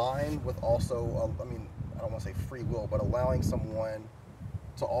in line with also, I mean, I don't want to say free will, but allowing someone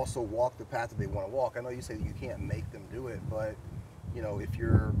to also walk the path that they want to walk? I know you say that you can't make them do it, but, you know, if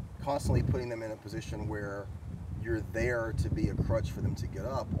you're constantly putting them in a position where you're there to be a crutch for them to get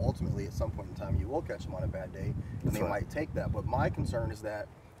up, ultimately at some point in time you will catch them on a bad day, and they might take that. But my concern is that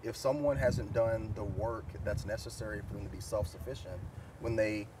if someone hasn't done the work that's necessary for them to be self-sufficient, when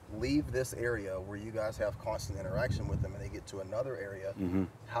they leave this area where you guys have constant interaction with them and they get to another area,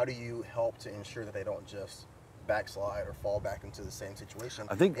 how do you help to ensure that they don't just backslide or fall back into the same situation?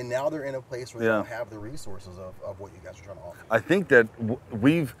 I think, and now they're in a place where they don't have the resources of what you guys are trying to offer. I think that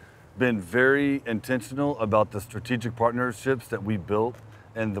we've been very intentional about the strategic partnerships that we built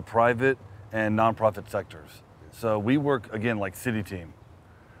in the private and nonprofit sectors. So we work, again, like City Team.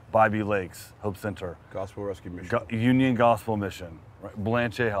 Bybee Lakes, Hope Center, Gospel Rescue Mission. Union Gospel Mission, right?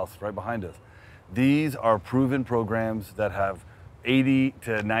 Blanche House right behind us. These are proven programs that have 80 to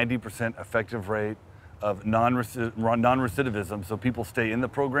 90% effective rate of non-recidivism, so people stay in the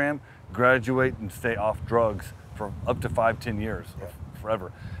program, graduate, and stay off drugs for up to 5-10 years,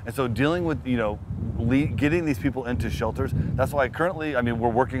 forever. And so dealing with, getting these people into shelters, that's why currently, we're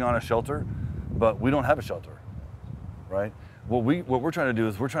working on a shelter, but we don't have a shelter, right? What we're trying to do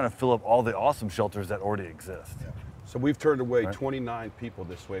is we're trying to fill up all the awesome shelters that already exist. Yeah. So we've turned away 29 people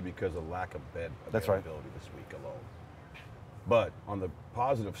this way because of lack of bed availability this week alone. But on the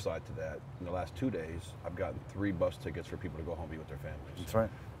positive side to that, in the last 2 days, I've gotten 3 bus tickets for people to go home and be with their families. That's right.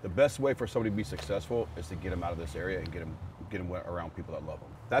 The best way for somebody to be successful is to get them out of this area and get them around people that love them.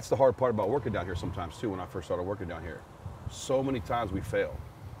 That's the hard part about working down here sometimes too. When I first started working down here, so many times we fail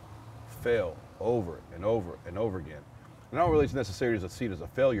over and over and over again. And I don't really necessarily see it as a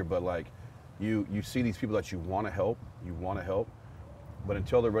failure, but like you see these people that you want to help, but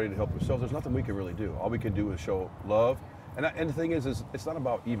until they're ready to help themselves, there's nothing we can really do. All we can do is show love. And the thing is it's not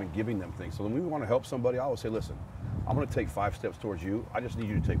about even giving them things. So when we want to help somebody, I always say, listen, I'm going to take 5 steps towards you. I just need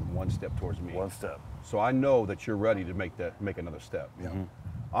you to take 1 step towards me. 1 step. So I know that you're ready to make another step. Mm-hmm.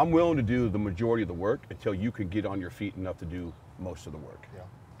 I'm willing to do the majority of the work until you can get on your feet enough to do most of the work. Yeah.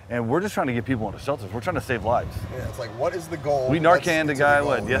 And we're just trying to get people into shelters. We're trying to save lives. Yeah, it's like, what is the goal? We Let's Narcaned get a to guy,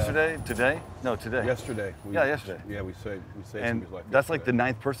 the goal, yesterday? Today? No, today. Yesterday. Yesterday. Yeah, we saved And somebody's life. that's like the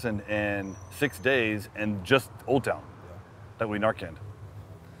yesterday. 9th person in 6 days in just Old Town that we Narcaned.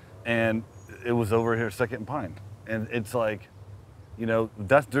 And it was over here, 2nd and Pine. And it's like,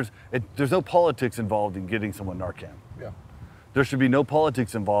 there's no politics involved in getting someone Narcan. Yeah. There should be no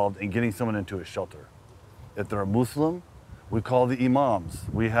politics involved in getting someone into a shelter. If they're a Muslim, we call the imams.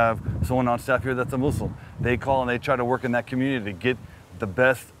 We have someone on staff here that's a Muslim. They call and they try to work in that community to get the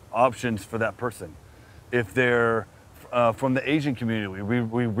best options for that person. If they're from the Asian community,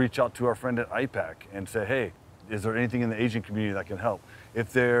 we reach out to our friend at IPAC and say, hey, is there anything in the Asian community that can help?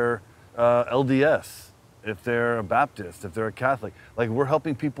 If they're LDS, if they're a Baptist, if they're a Catholic, like we're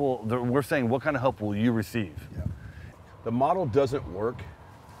helping people, we're saying, what kind of help will you receive? Yeah. The model doesn't work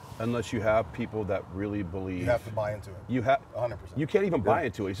unless you have people that really believe. You have to buy into it. You have 100%. You can't even buy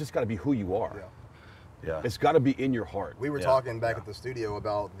into it. It's just got to be who you are. Yeah. Yeah. It's got to be in your heart. We were talking back at the studio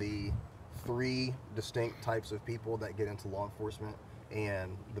about the 3 distinct types of people that get into law enforcement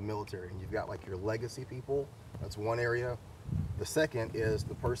and the military. And you've got like your legacy people. That's one area. The second is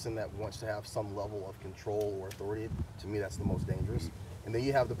the person that wants to have some level of control or authority. To me, that's the most dangerous. And then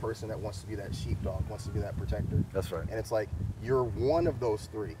you have the person that wants to be that sheepdog, wants to be that protector. That's right. And it's like, you're one of those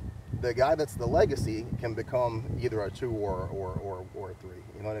 3. The guy that's the legacy can become either a 2 or a 3.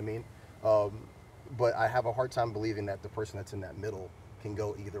 You know what I mean? But I have a hard time believing that the person that's in that middle can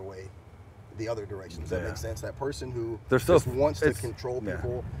go either way, the other direction. Does that make sense? That person who just wants to control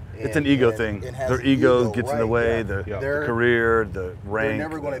people. It's an ego thing. Their ego gets in the way, the career, the rank. They're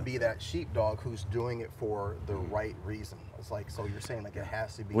never going to be that sheepdog who's doing it for the right reason. It's like, so you're saying like it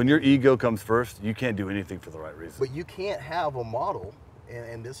has to be. When your ego comes first, you can't do anything for the right reason. But you can't have a model,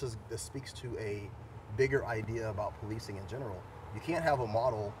 and this speaks to a bigger idea about policing in general. You can't have a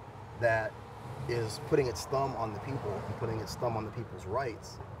model that is putting its thumb on the people and putting its thumb on the people's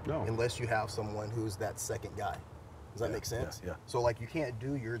rights unless you have someone who's that second guy. Does that make sense? Yeah. So like you can't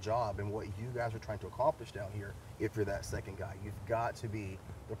do your job and what you guys are trying to accomplish down here if you're that second guy. You've got to be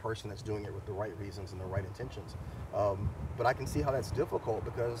the person that's doing it with the right reasons and the right intentions. But I can see how that's difficult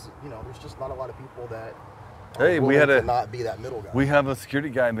because, there's just not a lot of people that are willing to not be that middle guy. We have a security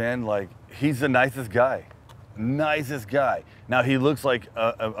guy, man, like he's the nicest guy. Nicest guy. Now he looks like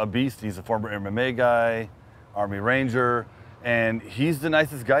a beast. He's a former MMA guy, Army Ranger, and he's the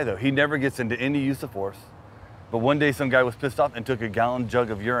nicest guy though. He never gets into any use of force. But one day some guy was pissed off and took a gallon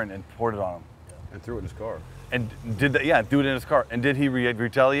jug of urine and poured it on him. And threw it in his car. And did that, threw it in his car. And did he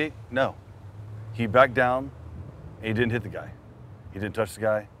retaliate? No. He backed down and he didn't hit the guy. He didn't touch the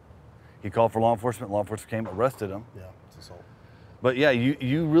guy. He called for law enforcement. Law enforcement came, arrested him. Yeah, it's assault. But yeah,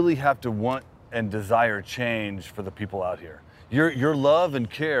 you really have to want and desire change for the people out here. Your love and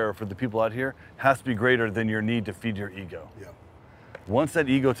care for the people out here has to be greater than your need to feed your ego. Yeah. Once that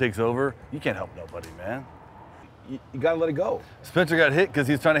ego takes over, you can't help nobody, man. You got to let it go. Spencer got hit because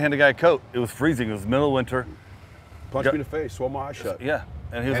he was trying to hand a guy a coat. It was freezing. It was middle of winter. Punched me in the face, swole my eyes shut. Yeah.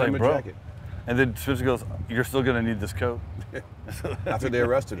 And he was Hand like, him a bro. jacket. And then Spencer goes, you're still going to need this coat. After they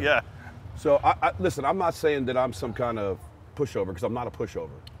arrested him. Yeah. So, listen, I'm not saying that I'm some kind of pushover because I'm not a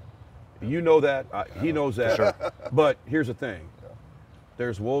pushover. You know that. He knows that. Sure. But here's the thing.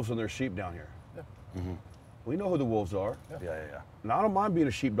 There's wolves and there's sheep down here. Mm-hmm. We know who the wolves are. Yeah. And I don't mind being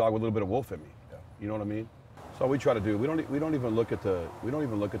a sheepdog with a little bit of wolf in me. Yeah. You know what I mean? So we try to do. We don't even look at the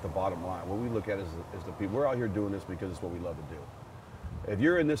bottom line. What we look at is the people. We're out here doing this because it's what we love to do. If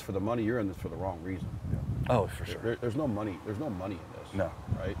you're in this for the money, you're in this for the wrong reason. Yeah. Oh, for sure. There's no money. There's no money in this. No.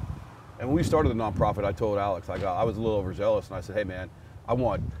 Right. And when we started the nonprofit, I told Alex, I was a little overzealous, and I said, hey man,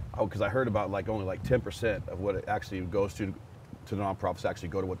 because I heard about only 10% of what it actually goes to the nonprofits actually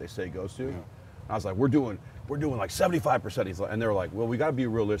go to what they say it goes to. Yeah. I was like, we're doing like 75%. He's like, and they were like, well, we got to be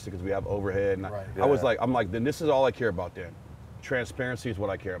realistic because we have overhead. And right. I'm like, then this is all I care about then. Transparency is what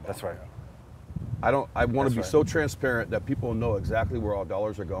I care about. That's right. I want to be so transparent that people know exactly where all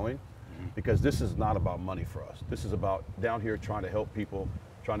dollars are going, because this is not about money for us. This is about down here trying to help people,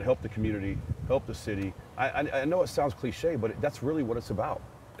 trying to help the community, help the city. I know it sounds cliche, but that's really what it's about.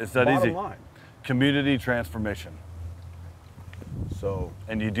 It's that Bottom easy. line. Community transformation. So,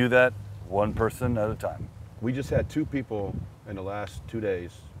 and you do that one person at a time. We just had 2 people in the last 2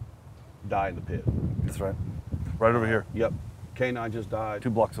 days die in the pit. That's right. Right over here. Yep. K9 just died. 2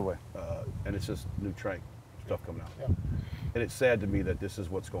 blocks away. And it's just new trank stuff coming out. Yeah. And it's sad to me that this is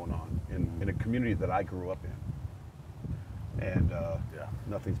what's going on in a community that I grew up in. And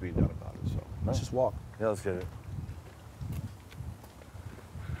nothing's being done about it. So let's just walk. Yeah, let's get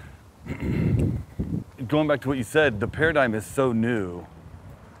it. Going back to what you said, the paradigm is so new.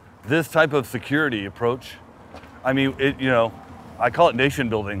 This type of security approach, I mean, I call it nation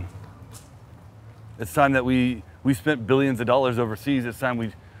building. It's time that we spent billions of dollars overseas. It's time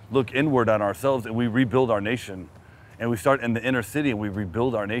we look inward on ourselves and we rebuild our nation. And we start in the inner city and we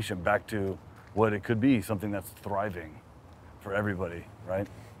rebuild our nation back to what it could be, something that's thriving for everybody, right?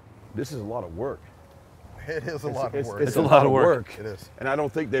 This is a lot of work. It is a lot of work. It's a lot of work. It is. And I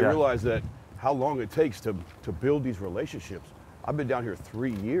don't think they realize that how long it takes to build these relationships. I've been down here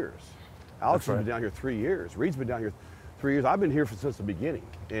 3 years. Alex has been down here 3 years. Reed's been down here 3 years. I've been here since the beginning.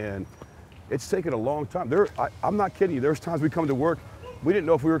 And it's taken a long time. I'm not kidding you. There's times we come to work, we didn't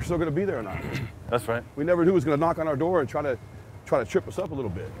know if we were still going to be there or not. That's right. We never knew who was going to knock on our door and try to trip us up a little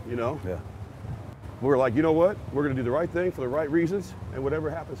bit, you know? Yeah. We were like, you know what? We're going to do the right thing for the right reasons, and whatever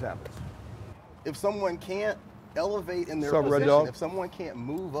happens, happens. If someone can't elevate in their What's up, Red position, Dog? if someone can't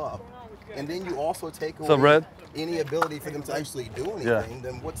move up, and then you also take What's up, Red? any ability for them to actually do anything,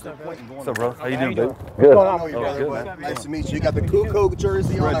 then what's the point in going? What's up, bro? How you doing, dude? Good. Brother, good, but man. nice to meet you. You got the Kukoc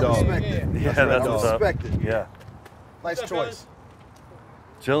jersey on. Red I Dog. respect it. Yeah, that's what's up. Respect it. Yeah. Nice choice.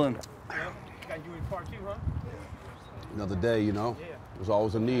 Chilling. Got you in part 2, huh? Another day, you know? Yeah. There's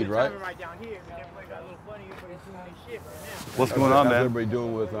always a need, right? Driving right down here, but everybody got a little funny, everybody's doing their shit right now. What's going on, How's man? everybody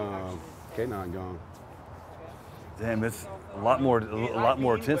doing with K9 gone? Damn, it's a lot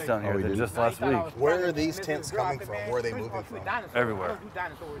more tents down here than just last week. Where are these tents coming from? Where are they moving from? Everywhere.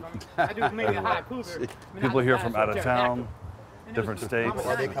 I do maybe a high cougar. People here from out of town, different states.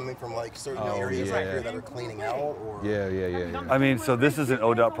 Are they coming from like certain areas right here that are cleaning out? Or? Yeah. I mean, so this is an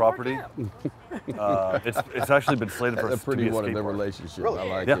ODOT property. It's actually been slated for That's a pretty to be a one of skate their park. relationships. Really? I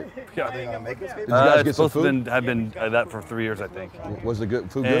like Yeah. it. Are they gonna make us get Did you guys It's get some supposed to food? have been that for 3 years, I think. Was the food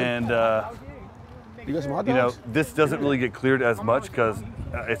good? And You got some hot you know, dogs? this doesn't really get cleared as much because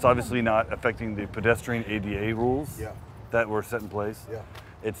it's obviously not affecting the pedestrian ADA rules Yeah. that were set in place. Yeah.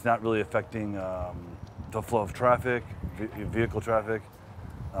 It's not really affecting the flow of traffic, vehicle traffic.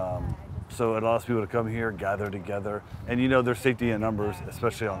 So it allows people to come here, gather together, and you know, there's safety in numbers,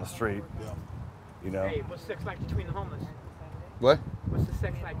 especially on the street. Yeah. You know, Hey, what's sex like between the homeless? What? What's the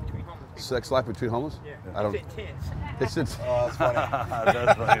sex like between homeless people? Sex life between homeless? Yeah. I don't. It's intense. It's It's funny.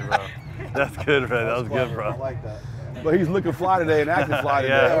 that's funny, bro. That's good, Red. That was good, I bro. like that. But he's looking fly today and acting fly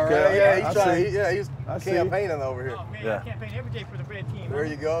today. Yeah. Okay. Yeah, I he's trying. see. He's I see. campaigning over here. Oh man, Yeah. I campaign every day for the red team. There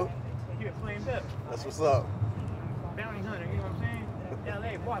you go. You get flamed up. That's what's up. Bounty hunter, you know what I'm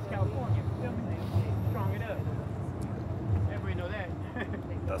saying? LA, Watts, California. Feel me? Strong it up. Everybody know that.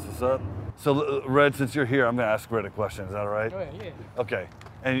 That's what's up. So, Red, since you're here, I'm gonna ask Red a question. Is that all right? Go ahead, yeah. Okay.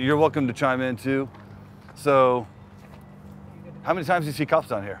 And you're welcome to chime in too. So, how many times do you see cops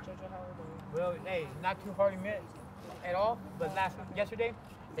down here? Well, hey, not too hardly met at all, but yesterday,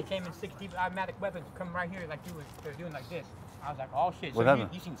 they came in 60 automatic weapons coming right here like they're doing like this. I was like, oh shit. What So happened?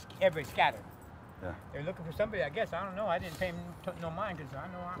 you seen everybody scattered. Yeah. They're looking for somebody, I guess. I don't know. I didn't pay them no mind because I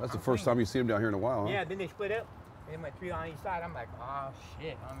know That's the I'm first clean. time you see him down here in a while, huh? Yeah, then they split up. They went 3 on each side. I'm like, oh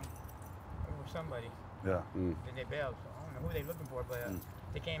shit, homie. It was somebody. Yeah. Mm. Then they bailed. So I don't know who they looking for, but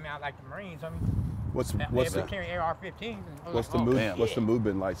they came out like the Marines. I mean, What's they're carrying AR-15s. what's the mood? What's the mood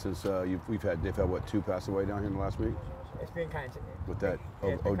been like since they've had what 2 pass away down here in the last week It's been kind of with that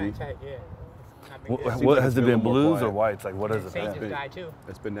yeah, it's been OD? kinda tight, yeah. Not been good. What has it's it been a been, little more blues or quiet. whites? Like, what has it Saint been? just died too.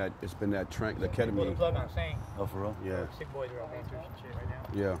 It's been that trank, the Pull the ketamine. plug on Saint. Oh, for real? Yeah, Sick boys are all going through some shit right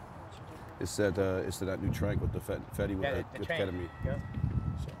now. yeah. It's that new trank with the Fetty with train. ketamine. Yep.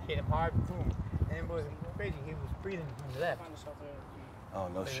 Hit him hard, boom. And it was crazy. He was breathing from the left. Oh,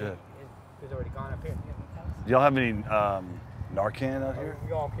 no So shit. He was already gone up here. Do y'all have any Narcan out here?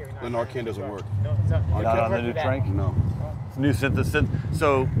 We all carry The Narcan doesn't work. No, it's not. Not on the new trank? No, It's new synthesis.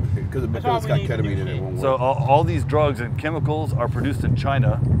 So, because all it's got we need to ketamine do in it. shit. Won't so work. all these drugs and chemicals are produced in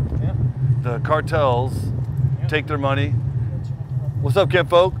China. Yeah. The cartels take their money. What's up,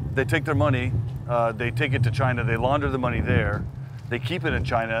 Kinfolk? They take their money. They take it to China. They launder the money there. They keep it in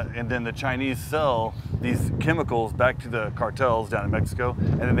China, and then the Chinese sell these chemicals back to the cartels down in Mexico,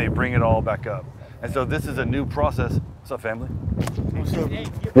 and then they bring it all back up. And so this is a new process. What's up, family? What's up? You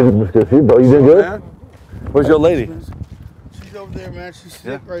doing good? Where's your lady? She's over there, man. She's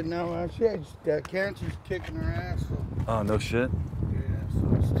sick right now, man. She had that cancer. She's kicking her ass. So, Oh, no shit. yeah,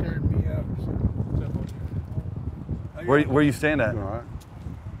 so it's tearing me up. So. Where are you staying at? All right.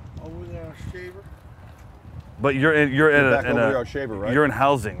 Over there on Shaver. But you're in back in over a here on Shaver, right? You're in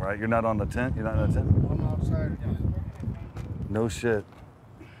housing, right? You're not on the tent. You're not in a tent. I'm outside again. No shit.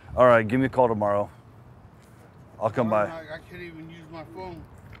 All right, give me a call tomorrow. I'll come by. I can't even use my phone.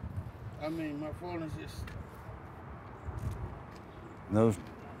 I mean, my phone is just. No.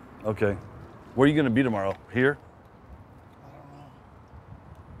 Okay. Where are you gonna be tomorrow? Here?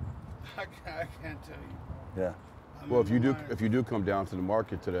 I can't tell you. Yeah. I'm Well, in my mind. if you do come down to the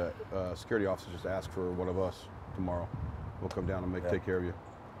market to the security officer, just ask for one of us tomorrow. We'll come down and take care of you.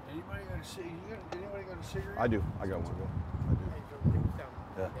 Anybody got a cigarette? Anybody got a cigarette? I do. I got one.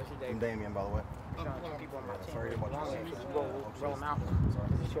 Yeah. I'm Damian, by the way. Sorry, roll them out.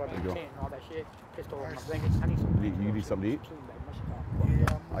 Sure, you go. all that shit. Pistol on my blankets. I need some. You need something to eat?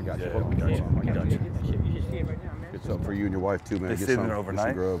 I got you. Yeah, Hold on. I got you. I got you. You should see it right now, man. Get something for you and your wife too, man. They Get stayed some, there get overnight?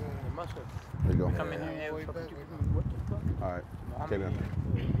 some grub. They must have. There you go. Come in here and fucking what the fuck? All right. Okay,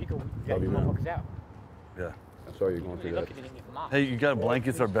 man. You go Love get you, the man. motherfuckers out. Yeah. Sorry you're going through that. Lucky they didn't get them out. Hey, you got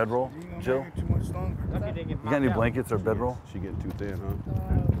blankets or bedroll, You gonna Jill? make it too much longer. Lucky they didn't get You got any them out. blankets or bedroll? She getting too thin,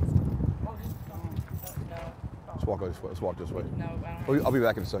 huh? Let's walk this way. No, I don't Oh, I'll be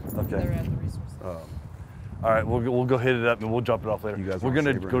back in a second. Okay. They're at the resource. All right, we'll go hit it up and we'll drop it off later. You guys We're want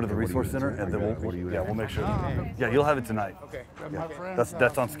gonna Sabre? go to the What do you resource do? center and then What do you we'll have? make sure. Yeah, you'll have it tonight. Okay. At my friend's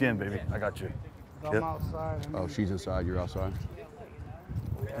That's on house, skin, baby. I got you. I'm Yep. outside. Oh, she's inside. You're outside.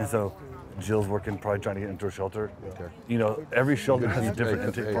 And so Jill's working, probably trying to get into a shelter. Okay. You know, every shelter has a different Hey,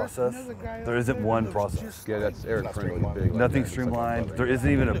 intake hey. process. There isn't one process. Yeah, that's Eric Friendly. Big like Nothing that. streamlined. There isn't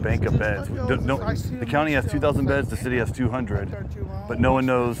even a bank of beds. The county has 2,000 beds. The city has 200, but no one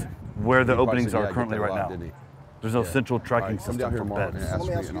knows where the He probably openings said, yeah, are I get currently that a right lot, now. didn't he? There's no central All tracking right, come down system here for tomorrow and beds. ask Let me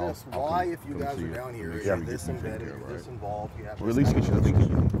me, ask and you I'll this: come why, if you come guys see are down here, Make is sure we this get you taken embedded, care of, is this right? involved? You have Or at least get you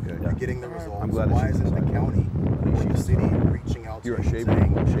the Okay. You're getting the results. I'm glad Why that isn't she's the inside. county or the city reaching out to You're a you and shaver,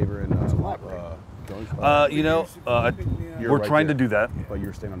 saying, shaver and Jones? You know, You're we're right trying to there. do that. But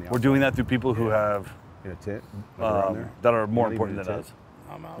you're staying on the outside. We're doing that through people who have in a tent like around there? that are more Not even important in than a us.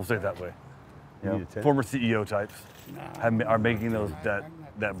 tent? We'll say it that way. You You need know, a tent? former CEO types are making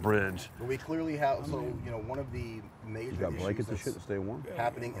that bridge. But we clearly have, so, you know, one of the major You got blankets and issues shit to stay warm? that's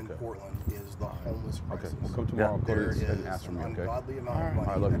happening in Portland is the homeless Okay, crisis. well, come tomorrow. Yeah. Go There to is and ask for an me, okay? ungodly amount of All right,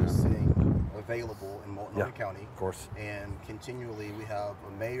 money love that you, is man. sitting available in Multnomah Yeah, County. of course. And continually we have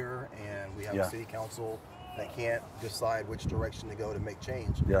a mayor and we have Yeah. a city council that can't decide which direction to go to make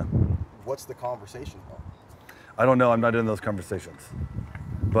change. Yeah. What's the conversation about? I don't know. I'm not in those conversations.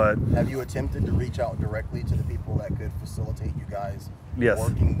 But Have you attempted to reach out directly to the people that could facilitate you guys Yes.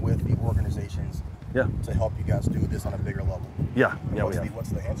 working with the organizations yeah, to help you guys do this on a bigger level? yeah, we what's, have. what's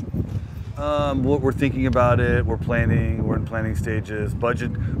the answer? We're thinking about it. We're planning. We're in planning stages.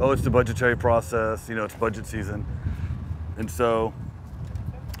 Budget. Oh, it's the budgetary process. You know, it's budget season, and so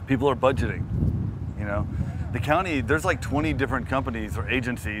people are budgeting. You know, the county. There's like 20 different companies or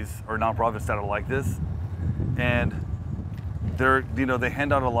agencies or nonprofits that are like this, and they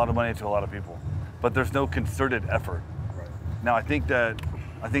hand out a lot of money to a lot of people, but there's no concerted effort. Right. Now, I think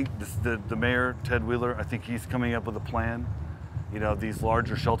the mayor, Ted Wheeler, I think he's coming up with a plan. You know, these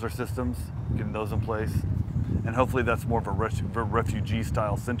larger shelter systems, getting those in place. And hopefully that's more of a refugee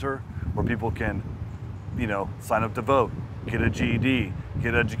style center where people can, you know, sign up to vote, get a GED,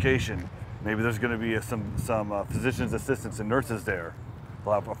 get education. Maybe there's gonna be some physician's assistants and nurses there.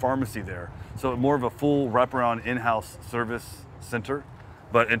 They'll have a pharmacy there. So more of a full wraparound in-house service center.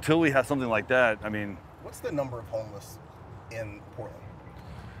 But until we have something like that, I mean, What's the number of homeless in Portland?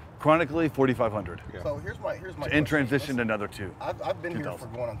 Chronically, 4,500. Yeah. So here's my In question. transition, Listen, another 2. I've been here 2,000.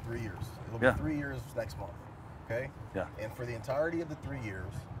 for going on 3 years. It'll Yeah. be 3 years next month. Okay? Yeah. And for the entirety of the 3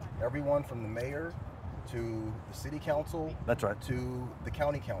 years, everyone from the mayor to the city council That's right. to the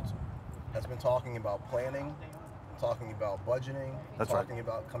county council has been talking about planning, talking about budgeting, That's right. talking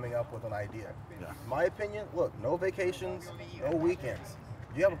about coming up with an idea. Yeah. In my opinion, look, no vacations, no weekends.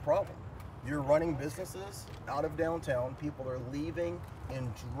 You have a problem. You're running businesses out of downtown. People are leaving in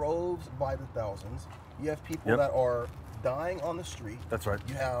droves by the thousands. You have people Yep. that are dying on the street. That's right.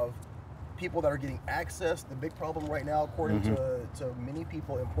 You have people that are getting access. The big problem right now, according to many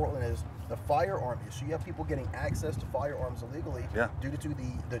people in Portland, is the firearm issue. You have people getting access to firearms illegally Yeah. due to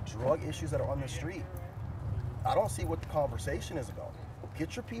the drug issues that are on the street. I don't see what the conversation is about.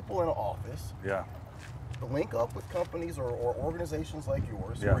 Get your people in an office, Yeah. link up with companies or organizations like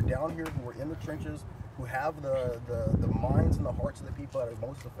yours Yeah. who are down here, who are in the trenches, who have the minds and the hearts of the people that are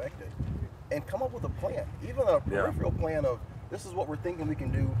most affected, and come up with a plan, even a peripheral plan of this is what we're thinking we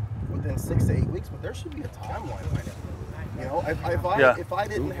can do within 6 to 8 weeks, but there should be a timeline by now. You know, if I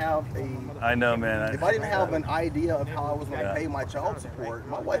didn't have I know, man. if I didn't have an idea of how I was going to Yeah. pay my child support,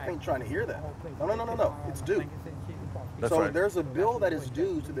 my wife ain't trying to hear that. No, it's due. That's So right. there's a bill that is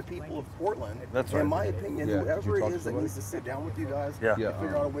due to the people of Portland. That's In right. my opinion, Yeah, did you whoever talk it to is that somebody? needs to sit down with you guys Yeah. and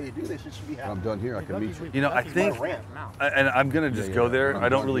figure out a way to do this, it should be When I'm happening. done here, I can meet you. You know, I think, rant. and I'm going to just Yeah, go yeah. there. I'm I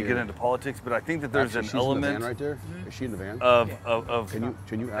don't done really here. get into politics, but I think that there's Actually, an she's in the van element right there. Is she in the van? of Can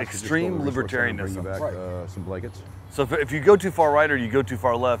you ask her just extreme go over to the store and libertarianism. Bring you back Right. some blankets. So if you go too far right or you go too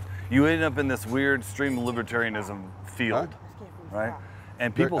far left, you end up in this weird extreme libertarianism field, right?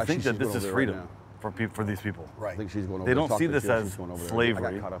 And people Actually, think that she's this going is over there freedom right now. for these people. I Right. think she's going over They there. don't Talk see to this her. as She's going over there. slavery.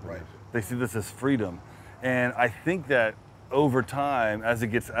 I got caught up in Right. this. They see this as freedom, and I think that over time, as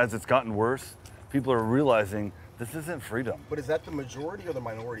it's gotten worse, people are realizing this isn't freedom. But is that the majority or the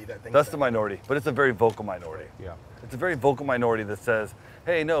minority that thinks That's that? the minority, but it's a very vocal minority. Yeah. It's a very vocal minority that says,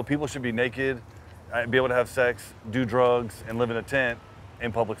 hey, no, people should be naked, be able to have sex, do drugs, and live in a tent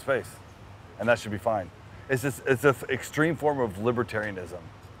in public space. And that should be fine. It's an extreme form of libertarianism.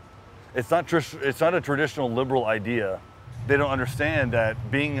 It's not a traditional liberal idea. They don't understand that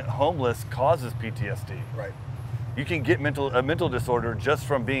being homeless causes PTSD. Right. You can get a mental disorder just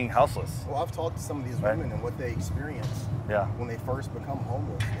from being houseless. Well, I've talked to some of these Right. women and what they experience Yeah. when they first become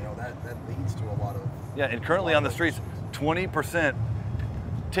homeless. You know, that leads to a lot of Yeah, and currently on the streets, 20%,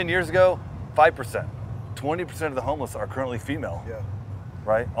 10 years ago, 5%. 20% of the homeless are currently female, yeah.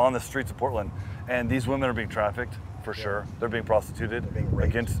 right? On the streets of Portland. And these women are being trafficked, for sure. They're being prostituted, They're being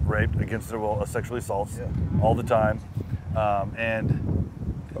raped. against their will, sexually assaults Yeah. all the time. And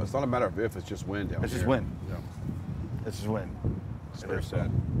Well, it's not a matter of if, it's just when down it's just here. when. Yeah. It's just when. It's It very is.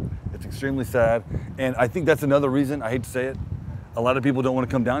 sad. It's extremely sad. And I think that's another reason, I hate to say it, a lot of people don't want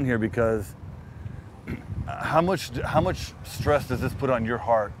to come down here because how much stress does this put on your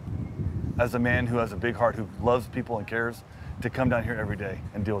heart as a man who has a big heart, who loves people and cares, to come down here every day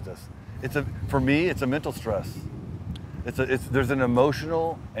and deal with this? For me, it's a mental stress. There's an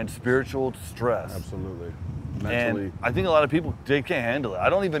emotional and spiritual stress. Absolutely. And Mentally. I think a lot of people, they can't handle it. I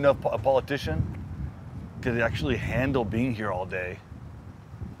don't even know if a politician could actually handle being here all day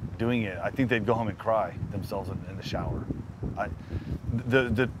doing it. I think they'd go home and cry themselves in the shower.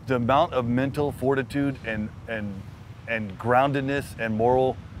 The amount of mental fortitude and groundedness and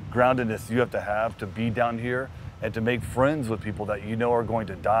moral groundedness you have to be down here and to make friends with people that you know are going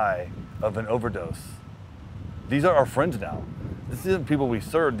to die of an overdose. These are our friends now. This isn't people we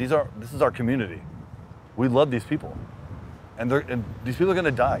serve. This is our community. We love these people, and these people are going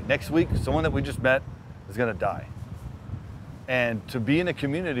to die next week. Someone that we just met is going to die. And to be in a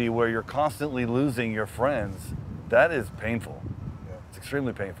community where you're constantly losing your friends, that is painful. Yeah. It's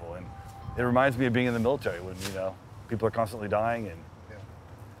extremely painful, and it reminds me of being in the military when people are constantly dying, and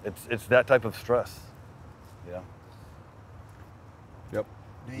Yeah. it's that type of stress. Yeah. Yep.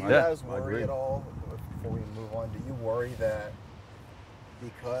 Do you Yeah, guys I agree. worry at all, before we move on, do you worry that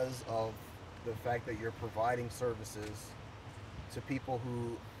because of the fact that you're providing services to people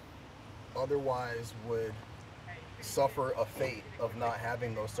who otherwise would suffer a fate of not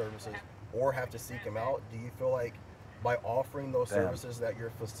having those services or have to seek them out, do you feel like by offering those Damn. services that you're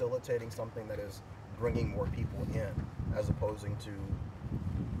facilitating something that is bringing more people in as opposing to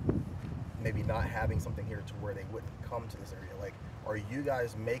maybe not having something here to where they wouldn't come to this area? Like, are you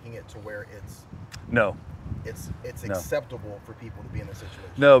guys making it to where it's No. No. acceptable for people to be in this situation?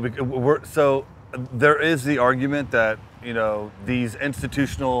 No, because there is the argument that these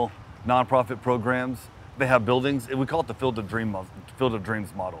institutional nonprofit programs, they have buildings. We call it the Field of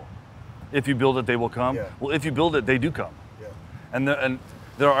Dreams model. If you build it, they will come. Yeah. Well, if you build it, they do come. Yeah. And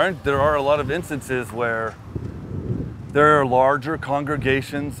there are a lot of instances where there are larger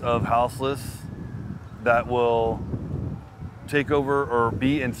congregations of houseless that will take over or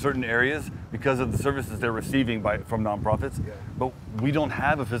be in certain areas because of the services they're receiving from nonprofits. Yeah. But we don't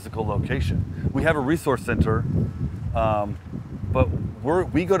have a physical location. We have a resource center, but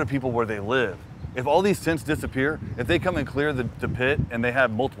we go to people where they live. If all these tents disappear, if they come and clear the pit, and they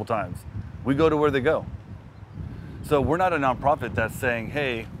have multiple times, we go to where they go. So we're not a nonprofit that's saying,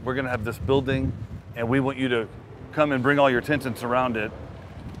 hey, we're gonna have this building and we want you to come and bring all your tents and surround it,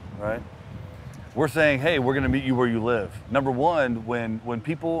 right? We're saying, hey, we're gonna meet you where you live. Number one, when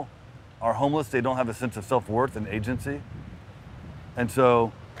people are homeless, they don't have a sense of self-worth and agency. And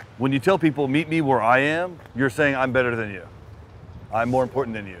so when you tell people, meet me where I am, you're saying I'm better than you. I'm more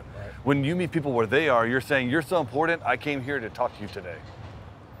important than you. Right. When you meet people where they are, you're saying, you're so important, I came here to talk to you today.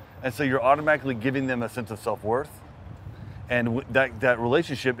 And so you're automatically giving them a sense of self-worth. And that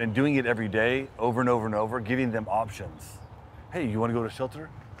relationship and doing it every day, over and over and over, giving them options. Hey, you wanna go to shelter?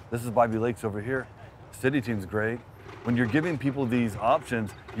 This is Bobby Lakes over here. City Team's great. When you're giving people these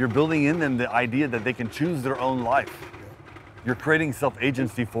options, you're building in them the idea that they can choose their own life. You're creating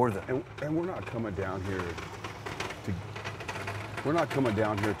self-agency for them. And we're not coming down here to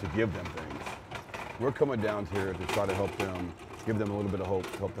give them things. We're coming down here to try to help them, give them a little bit of hope,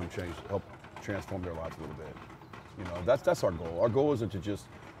 help them change, help transform their lives a little bit. You know, that's our goal. Our goal isn't to just,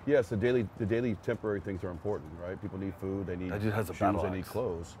 yes, the daily temporary things are important, right? People need food, they need shoes, they need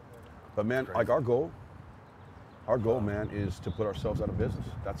clothes. But man, like our goal, man, is to put ourselves out of business.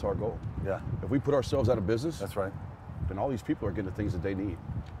 That's our goal. Yeah. If we put ourselves out of business, that's right, then all these people are getting the things that they need.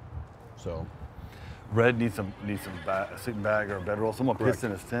 So. Red needs some sleeping bag or a bedroll. Someone pissed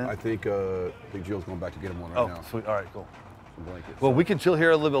in his tent. I think Jill's going back to get him one right now. Oh, sweet. All right, cool. Some blankets. Well, we can chill here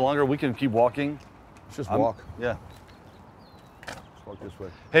a little bit longer. We can keep walking. Let's just walk. Yeah. Let's walk this way.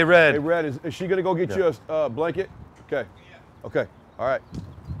 Hey, Red. Hey, Red, is she gonna go get you a blanket? Okay. Okay. All right.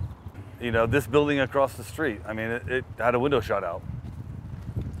 You know, this building across the street, I mean, it had a window shot out.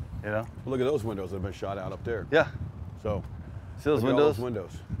 You know? Look at those windows that have been shot out up there. Yeah. So, see those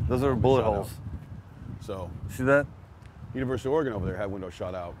windows? Those are bullet holes. So, see that? University of Oregon over there had windows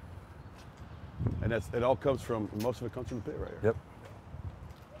shot out. And it all comes from, most of it comes from the pit right here. Yep.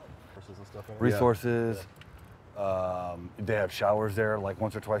 And stuff in resources. Yeah. They have showers there like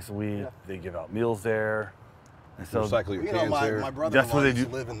once or twice a week. Yeah. They give out meals there. And so recycle your cans there. My brother-in-law used to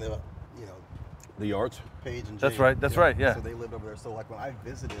live in the, the yards. Page and That's right. That's right. Yeah. So they lived over there. So like when I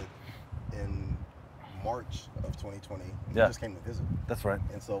visited in March of 2020, he just came to visit. That's right.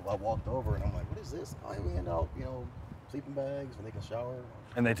 And so I walked over and I'm like, what is this? Oh, we hand out, sleeping bags and they can shower.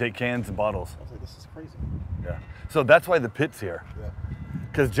 And they take cans and bottles. I was like, this is crazy. Yeah. So that's why the pit's here. Yeah.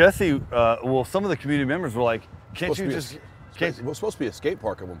 Because Jesse, some of the community members were like, can't you just... It was supposed to be a skate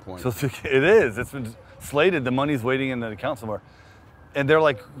park at one point. So it is. It's been slated. The money's waiting in the account somewhere. And they're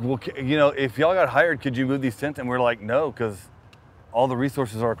like, well, if y'all got hired, could you move these tents? And we're like, no, because all the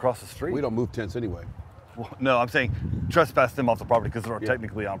resources are across the street. We don't move tents anyway. Well, no, I'm saying trespass them off the property because they're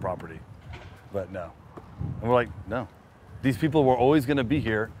technically on property. But no. And we're like, no. These people were always going to be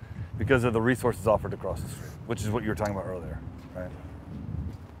here because of the resources offered across the street, which is what you were talking about earlier, right?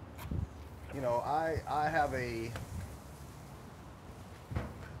 I have a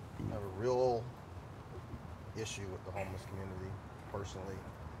real issue with the homeless community personally.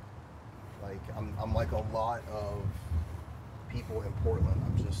 Like I'm like a lot of people in Portland.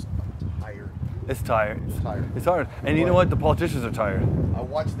 I'm tired. It's tired. It's tired. And you know what? The politicians are tired. I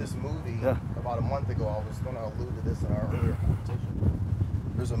watched this movie about a month ago. I was going to allude to this in our earlier conversation.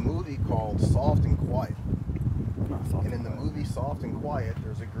 There's a movie called Soft and Quiet. And in the movie Soft and Quiet,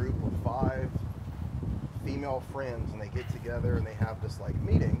 there's a group of 5 female friends, and they get together and they have this like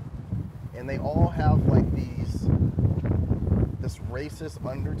meeting, and they all have like this racist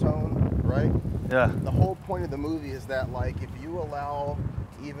undertone, right? Yeah. The whole point of the movie is that like if you allow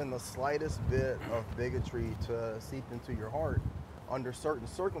even the slightest bit of bigotry to seep into your heart under certain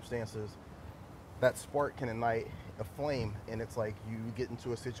circumstances, that spark can ignite a flame, and it's like you get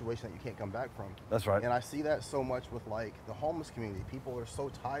into a situation that you can't come back from. That's right. And I see that so much with like the homeless community. People are so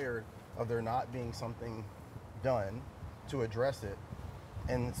tired of there not being something done to address it,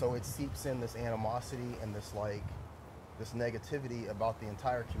 and so it seeps in this animosity and this negativity about the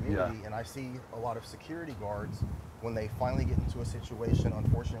entire community. And I see a lot of security guards, when they finally get into a situation,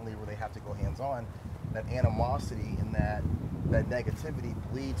 unfortunately, where they have to go hands-on, that animosity and that negativity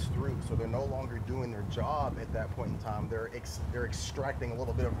bleeds through. So they're no longer doing their job at that point in time. They're extracting a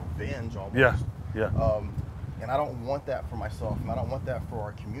little bit of revenge almost. Yeah. And I don't want that for myself, and I don't want that for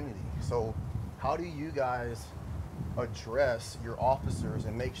our community. So how do you guys address your officers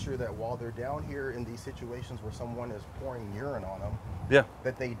and make sure that while they're down here in these situations where someone is pouring urine on them, Yeah.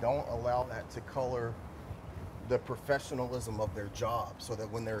 that they don't allow that to color the professionalism of their job, so that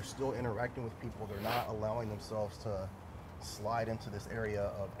when they're still interacting with people, they're not allowing themselves to slide into this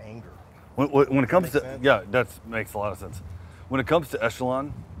area of anger. When it comes That to, make sense? yeah, that makes a lot of sense. When it comes to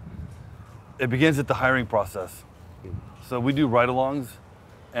Echelon, it begins at the hiring process. So we do ride-alongs,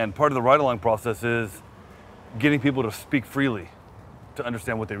 and part of the ride-along process is getting people to speak freely, to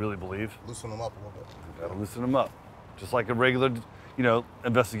understand what they really believe. Loosen them up a little bit. You gotta loosen them up, just like a regular,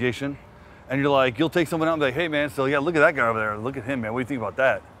 investigation. And you're like, you'll take someone out and be like, hey man, so yeah, look at that guy over there. Look at him, man. What do you think about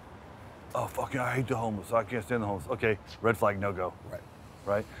that? Oh, fuck yeah, I hate the homeless. I can't stand the homeless. Okay, red flag, no go.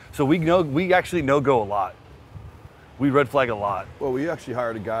 Right? So we actually no go a lot. We red flag a lot. Well, we actually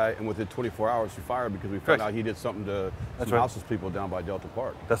hired a guy, and within 24 hours, we fired because we found out he did something to some right. houseless people down by Delta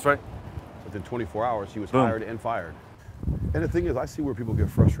Park. That's right. Within 24 hours, he was Boom. hired and fired. And the thing is, I see where people get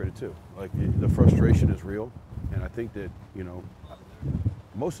frustrated too. Like the frustration is real, and I think that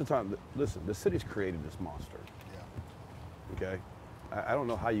most of the time, listen, the city's created this monster. Yeah. Okay, I don't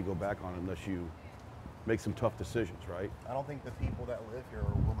know how you go back on it unless you make some tough decisions, right? I don't think the people that live here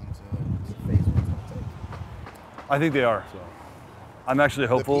are willing to face what it's going to take. I think they are. So I'm actually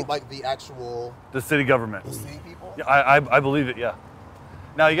hopeful. The actual The city government. city people? Yeah, I believe it, yeah.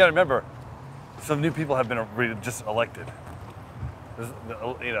 Now you gotta remember, some new people have been just elected.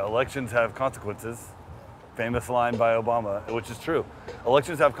 Elections have consequences. Famous line by Obama, which is true.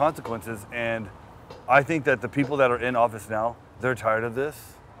 Elections have consequences, and I think that the people that are in office now, they're tired of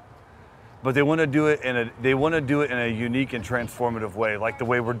this. But they want to do it in a unique and transformative way, like the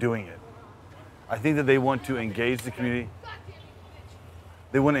way we're doing it. I think that they want to engage the community.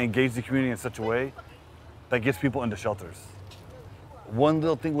 They want to engage the community in such a way that gets people into shelters. One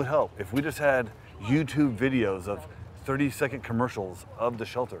little thing would help. If we just had YouTube videos of 30-second commercials of the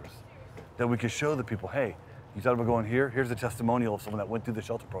shelters, that we could show the people, hey, you thought about going here? Here's a testimonial of someone that went through the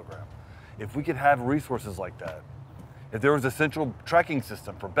shelter program. If we could have resources like that, if there was a central tracking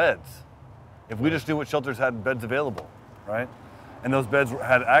system for beds, if we just knew what shelters had beds available, right? And those beds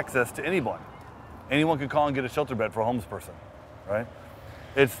had access to anyone. Anyone could call and get a shelter bed for a homeless person, right?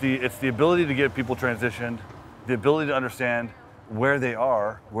 It's the ability to get people transitioned, the ability to understand where they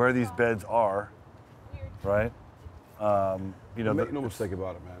are, where these beds are, right? Make no mistake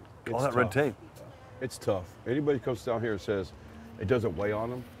about it, man. It's all that red tape. It's tough. Anybody comes down here and says it doesn't weigh on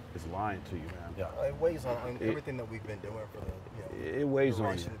them is lying to you, man. Yeah. It weighs on everything that we've been doing for the It weighs on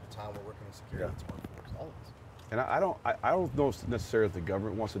duration you. of the time we're working in security. It's workforce, all of us. And I don't know necessarily if the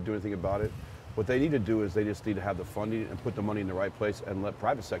government wants to do anything about it. What they need to do is they just need to have the funding and put the money in the right place and let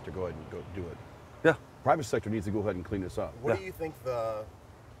private sector go ahead and go do it. Yeah. Private sector needs to go ahead and clean this up. What do you think the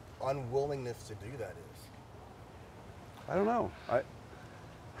unwillingness to do that is? I don't know.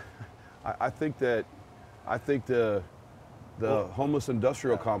 I think the homeless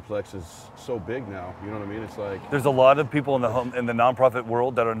industrial complex is so big now. You know what I mean? It's like There's a lot of people in the nonprofit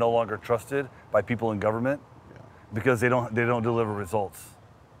world that are no longer trusted by people in government because they don't deliver results.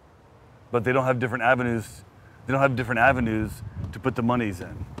 But they don't have different avenues. They don't have different avenues to put the monies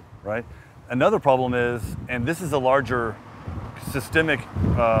in, right? Another problem is, and this is a larger systemic,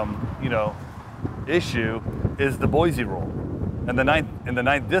 issue, is the Boise rule. In the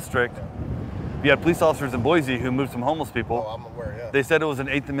ninth district, you had police officers in Boise who moved some homeless people. Oh, I'm aware, yeah. They said it was an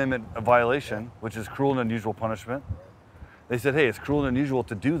 8th Amendment violation, which is cruel and unusual punishment. They said, hey, it's cruel and unusual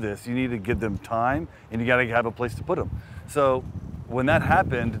to do this. You need to give them time, and you got to have a place to put them. So when that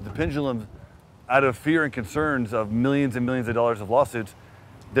happened, the pendulum, out of fear and concerns of millions and millions of dollars of lawsuits,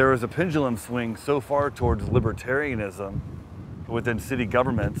 there was a pendulum swing so far towards libertarianism within city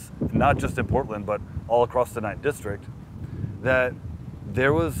governments, not just in Portland, but all across the 9th district, that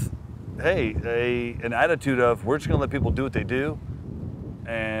there was, an attitude of, we're just gonna let people do what they do,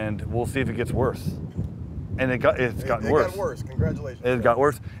 and we'll see if it gets worse. And it's gotten worse. It got worse, congratulations. It got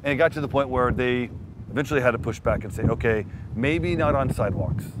worse, and it got to the point where they eventually had to push back and say, okay, maybe not on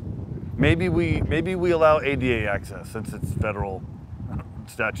sidewalks. Maybe we allow ADA access since it's federal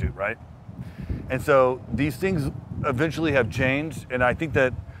statute, right? And so these things eventually have changed, and I think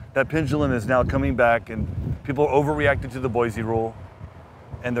that pendulum is now coming back, and people are overreacting to the Boise rule,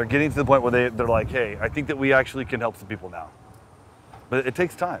 and they're getting to the point where they're like, hey, I think that we actually can help some people now. But it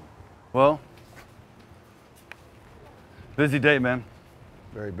takes time. Well, busy day, man.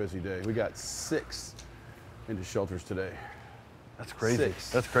 very busy day. We got 6 into shelters today. That's crazy. 6.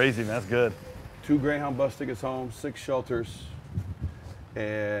 That's crazy, man. That's good. 2 Greyhound bus tickets home, 6 shelters,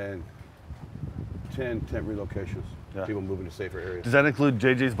 and 10 tent relocations. Yeah. People moving to safer areas. Does that include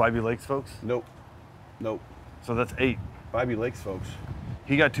JJ's Bybee Lakes, folks? Nope. Nope. So that's 8. Bybee Lakes, folks.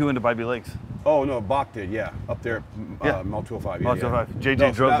 He got 2 into Bybee Lakes. Oh no, Bach did, yeah, up there, Yeah. Mall 205. Mall Yeah, 205. JJ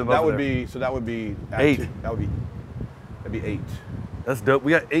No, so drove that, them that over would there. be, so that would be 8. That'd be 8. That's dope.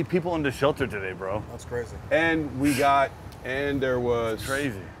 We got 8 people in the shelter today, bro. That's crazy. And there was It's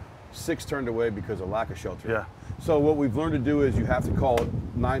crazy. 6 turned away because of lack of shelter. Yeah. So what we've learned to do is you have to call it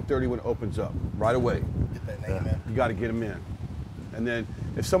 9:30 when it opens up, right away. Get that name in. You got to get them in. And then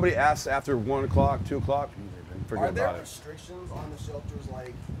if somebody asks after 1 o'clock, 2 o'clock, forget Are there about it. restrictions on the shelters,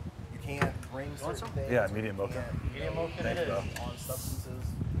 like you can't bring certain things? Yeah, medium you mocha. can't Medium mocha it is. on substances?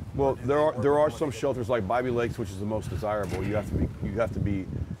 Well, there are some shelters like Bybee Lakes, which is the most desirable. You have to be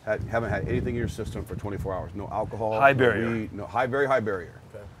haven't had anything in your system for 24 hours. No alcohol. High no barrier. weed, very high barrier.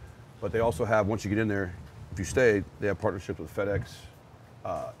 Okay. But they also have, once you get in there, if you stay, they have partnerships with FedEx,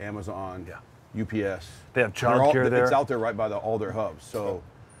 Amazon, UPS. They have They're all- childcare there. It's out there right by all their hubs. So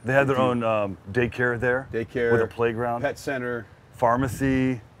They have their own daycare there. daycare, with a playground, pet center.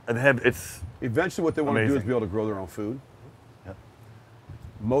 pharmacy, and they have Eventually, what they want to do is Amazing. be able to grow their own food. Yep.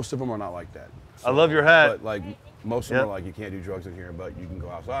 Most of them are not like that. I love your hat. But like most of them Yep. are like, you can't do drugs in here, but you can go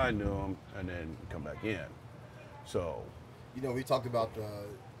outside and do them, and then come back in. So, You know, we talked about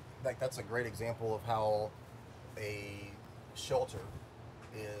that's a great example of how a shelter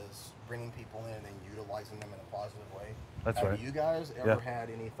is bringing people in and utilizing them in a positive way. That's Have right. you guys ever Yeah. had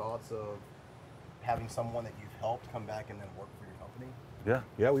any thoughts of having someone that you've helped come back and then work for your company?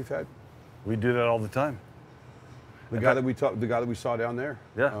 yeah, we've had we do that all the time. the In guy fact- the guy that we saw down there.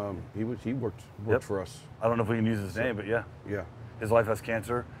 Yeah. He worked Yep. for us. I don't know if we can use his name, but yeah, Yeah, his wife has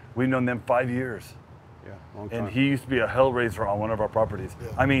cancer. We've known them 5 years, yeah, long time. and he used to be a hellraiser on one of our properties. Yeah.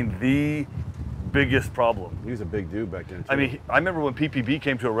 I mean, the biggest problem. He was a big dude back then. Too. I mean, I remember when PPB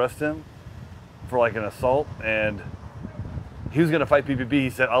came to arrest him for like an assault, and he was gonna fight PPB. He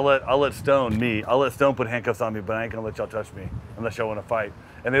said, "I'll let Stone put handcuffs on me, but I ain't gonna let y'all touch me unless y'all want to fight."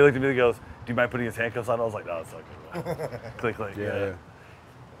 And they looked at me and goes, "Do you mind putting his handcuffs on?" I was like, "No, it's okay." Click, click. yeah.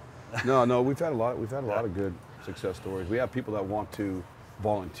 No, we've had a lot of good success stories. We have people that want to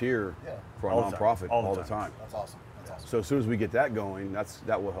volunteer Yeah. for a All the time. nonprofit All the all the time. time. That's awesome. That's awesome. So as soon as we get that going,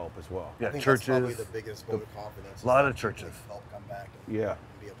 that will help as well. Yeah, I think churches. that's probably the biggest vote of confidence. A lot of is that people churches. Help come back and Yeah.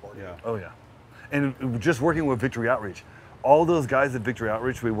 be a part of Yeah. it. Oh yeah, and just working with Victory Outreach, all those guys at Victory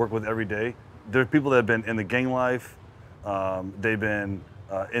Outreach we work with every day. They're people that have been in the gang life. They've been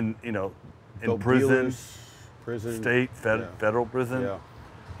in Dope prison, dealers, prison, state, yeah. federal prison, Yeah.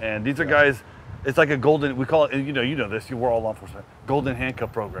 and these are guys. It's like a golden. We call it. You know this. We're all law enforcement. Golden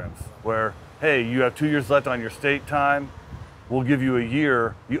handcuff programs, where hey, you have 2 years left on your state time. We'll give you a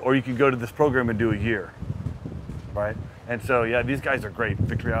year, or you can go to this program and do a year, right? And so yeah, these guys are great.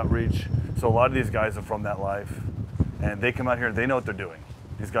 Victory Outreach. So a lot of these guys are from that life, and they come out here and they know what they're doing.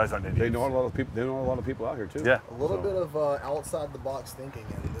 These guys aren't idiots. They know a lot of people. They know a lot of people out here too. Yeah. A little So- bit of outside the box thinking,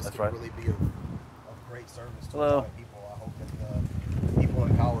 and this That's can right. really be of great service to a Hello. lot of people. I hope that people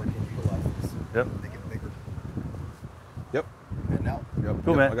in power can utilize this. Yep. Make it bigger. Yep. And now, Yep.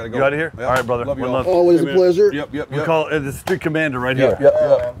 Cool, yep, man. I gotta You go. outta here? Yep. All right, brother. Love you One all. love. Always Hey, a man. pleasure. Yep. Yep. We Yep. call it the street commander right here. Yep. Yep. Yeah,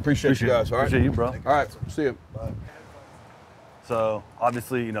 man. Appreciate you guys. All right. Appreciate you, bro. All right. See you. Bye. So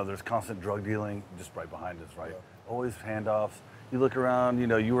obviously, there's constant drug dealing just right behind us, right? Always handoffs. You look around,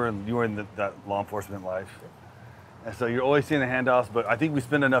 you were in that law enforcement life, and so you're always seeing the handoffs. But I think we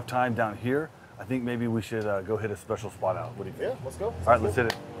spend enough time down here. I think maybe we should go hit a special spot out. What do you think? Yeah, let's go. All right, let's hit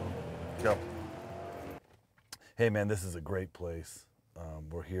it. Go. Hey, man, this is a great place.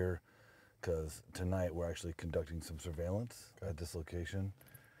 We're here because tonight we're actually conducting some surveillance at this location.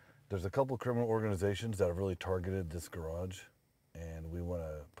 There's a couple criminal organizations that have really targeted this garage, and we want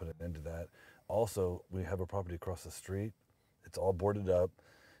to put an end to that. Also, we have a property across the street. It's all boarded up,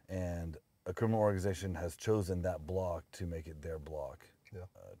 and a criminal organization has chosen that block to make it their block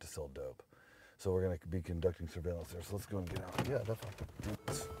to sell dope. So we're going to be conducting surveillance there. So let's go and get out. Yeah, definitely.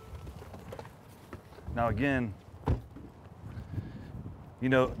 Now again,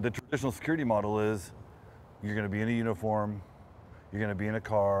 the traditional security model is you're going to be in a uniform, you're going to be in a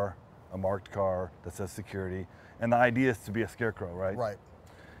car, a marked car that says security, and the idea is to be a scarecrow, right? Right.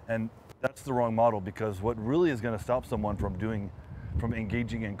 And that's the wrong model, because what really is going to stop someone from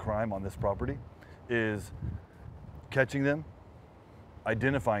engaging in crime on this property is catching them,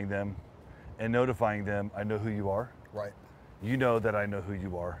 identifying them, and notifying them, I know who you are. Right. You know that I know who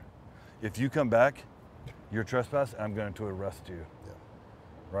you are. If you come back, you're trespass, I'm going to arrest you. Yeah.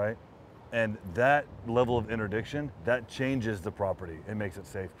 Right? And that level of interdiction, that changes the property. It makes it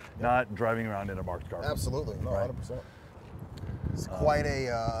safe, not driving around in a marked car. Absolutely. No, Right. 100%. It's quite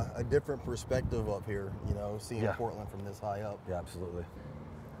a different perspective up here, seeing Yeah. Portland from this high up. Yeah, absolutely.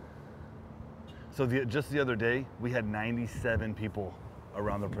 So just the other day, we had 97 people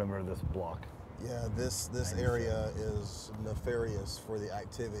around the perimeter of this block. Yeah, this area is nefarious for the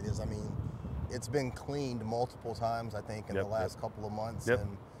activities. I mean, it's been cleaned multiple times, I think, in the last couple of months,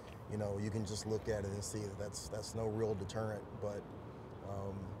 and you know, you can just look at it and see that that's no real deterrent. But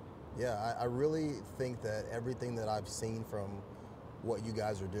yeah, I really think that everything that I've seen from what you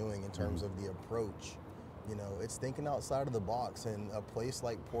guys are doing in terms of the approach, you know, it's thinking outside of the box. And a place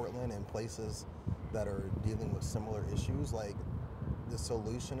like Portland and places that are dealing with similar issues, like, the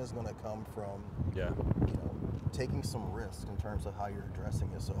solution is going to come from, you know, taking some risk in terms of how you're addressing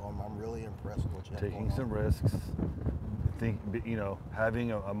it. So I'm really impressed with what you have Taking going some on. risks, you know,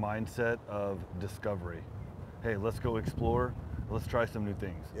 having a mindset of discovery. Hey, let's go explore. Let's try some new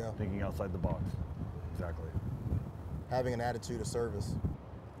things. Yeah. Thinking outside the box. Exactly. Having an attitude of service.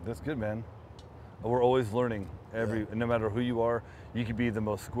 That's good, man. We're always learning. No matter who you are, you could be the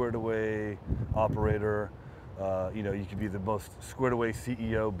most squared away operator. You know, you could be the most squared away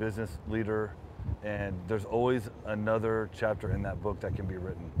CEO, business leader, and there's always another chapter in that book that can be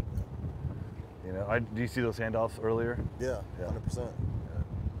written. You know, do you see those handoffs earlier? Yeah, 100%.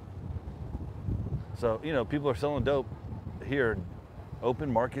 So, you know, people are selling dope here,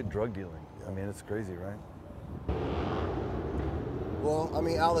 open market drug dealing. I mean, it's crazy, right? Well, I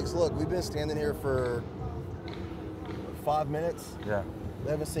mean, Alex, look, we've been standing here for 5 minutes. Yeah. We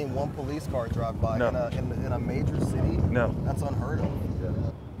haven't seen one police car drive by No. in a major city. No. That's unheard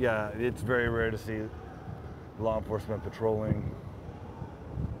of. Yeah, it's very rare to see law enforcement patrolling.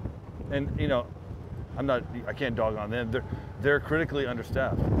 And, you know, I can't dog on them. They're critically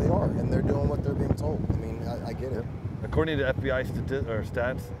understaffed. They are, and they're doing what they're being told. I mean, I get it. According to FBI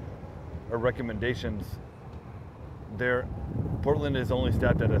stats or recommendations, Portland is only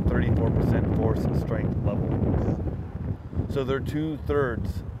staffed at a 34% force strength level. So they're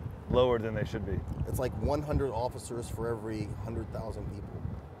 2/3 lower than they should be. It's like 100 officers for every 100,000 people.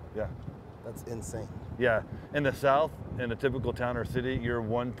 Yeah. That's insane. Yeah. In the South, in a typical town or city, you're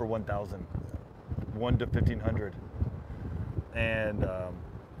 1 for 1,000, 1 to 1,500, and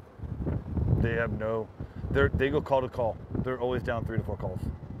they have they go call to call. They're always down 3 to 4 calls,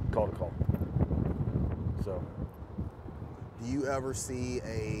 call to call. So. Do you ever see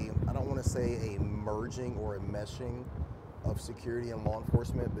I don't want to say a merging or a meshing of security and law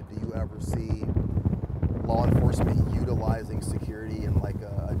enforcement, but do you ever see law enforcement utilizing security in like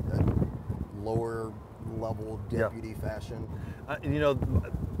a lower level deputy fashion? You know,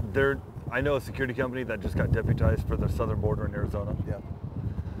 I know a security company that just got deputized for the southern border in Arizona. Yeah.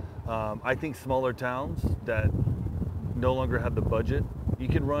 I think smaller towns that no longer have the budget, you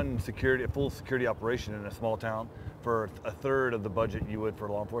can run a full security operation in a small town for 1/3 of the budget you would for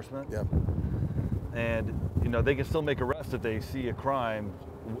law enforcement. Yeah. And, you know, they can still make arrests if they see a crime,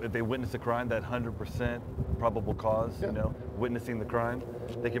 if they witness a crime, that 100% probable cause, you know, witnessing the crime,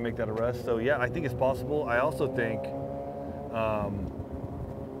 they can make that arrest. So yeah, I think it's possible. I also think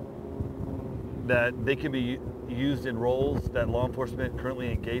that they can be used in roles that law enforcement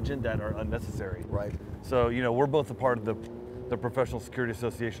currently engage in that are unnecessary. Right. So, you know, we're both a part of the Professional Security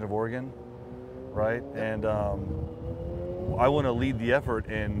Association of Oregon, right? And I want to lead the effort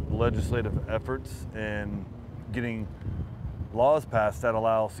in legislative efforts and getting laws passed that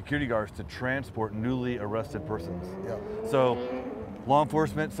allow security guards to transport newly arrested persons. Yeah. So law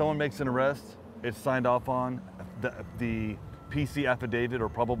enforcement, someone makes an arrest, it's signed off on, the PC affidavit or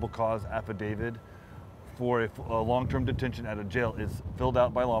probable cause affidavit for a long-term detention at a jail is filled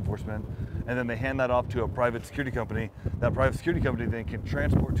out by law enforcement, and then they hand that off to a private security company. That private security company then can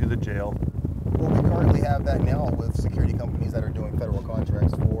transport to the jail. Well, we currently have that now with security companies that are doing federal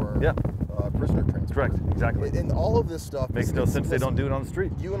contracts for prisoner transport. Correct, exactly. And all of this stuff Makes no sense they don't do it on the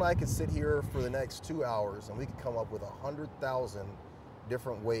street. You and I could sit here for the next 2 hours and we could come up with 100,000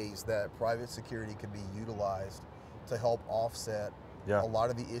 different ways that private security could be utilized to help offset a lot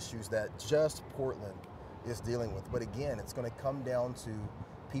of the issues that just Portland is dealing with. But again, it's going to come down to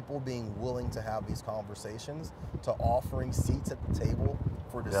people being willing to have these conversations, to offering seats at the table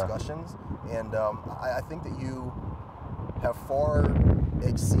for discussions. And I think that you have far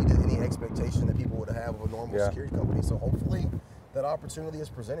exceeded any expectation that people would have of a normal security company. So hopefully that opportunity is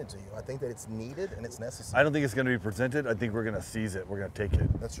presented to you. I think that it's needed and it's necessary. I don't think it's going to be presented. I think we're going to seize it. We're going to take it.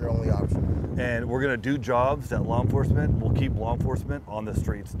 That's your only option. And we're going to do jobs that law enforcement will keep law enforcement on the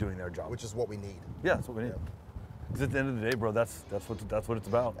streets doing their job. Which is what we need. Yeah, that's what we need. Because at the end of the day, bro, that's what it's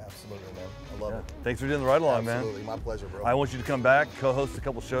about. Absolutely, man. I love it. Thanks for doing the ride along, man. Absolutely, my pleasure, bro. I want you to come back, co-host a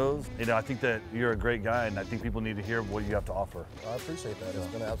couple shows. You know, I think that you're a great guy, and I think people need to hear what you have to offer. I appreciate that. It's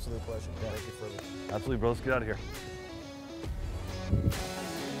been an absolute pleasure. Thank you for this. Absolutely, bro. Let's get out of here.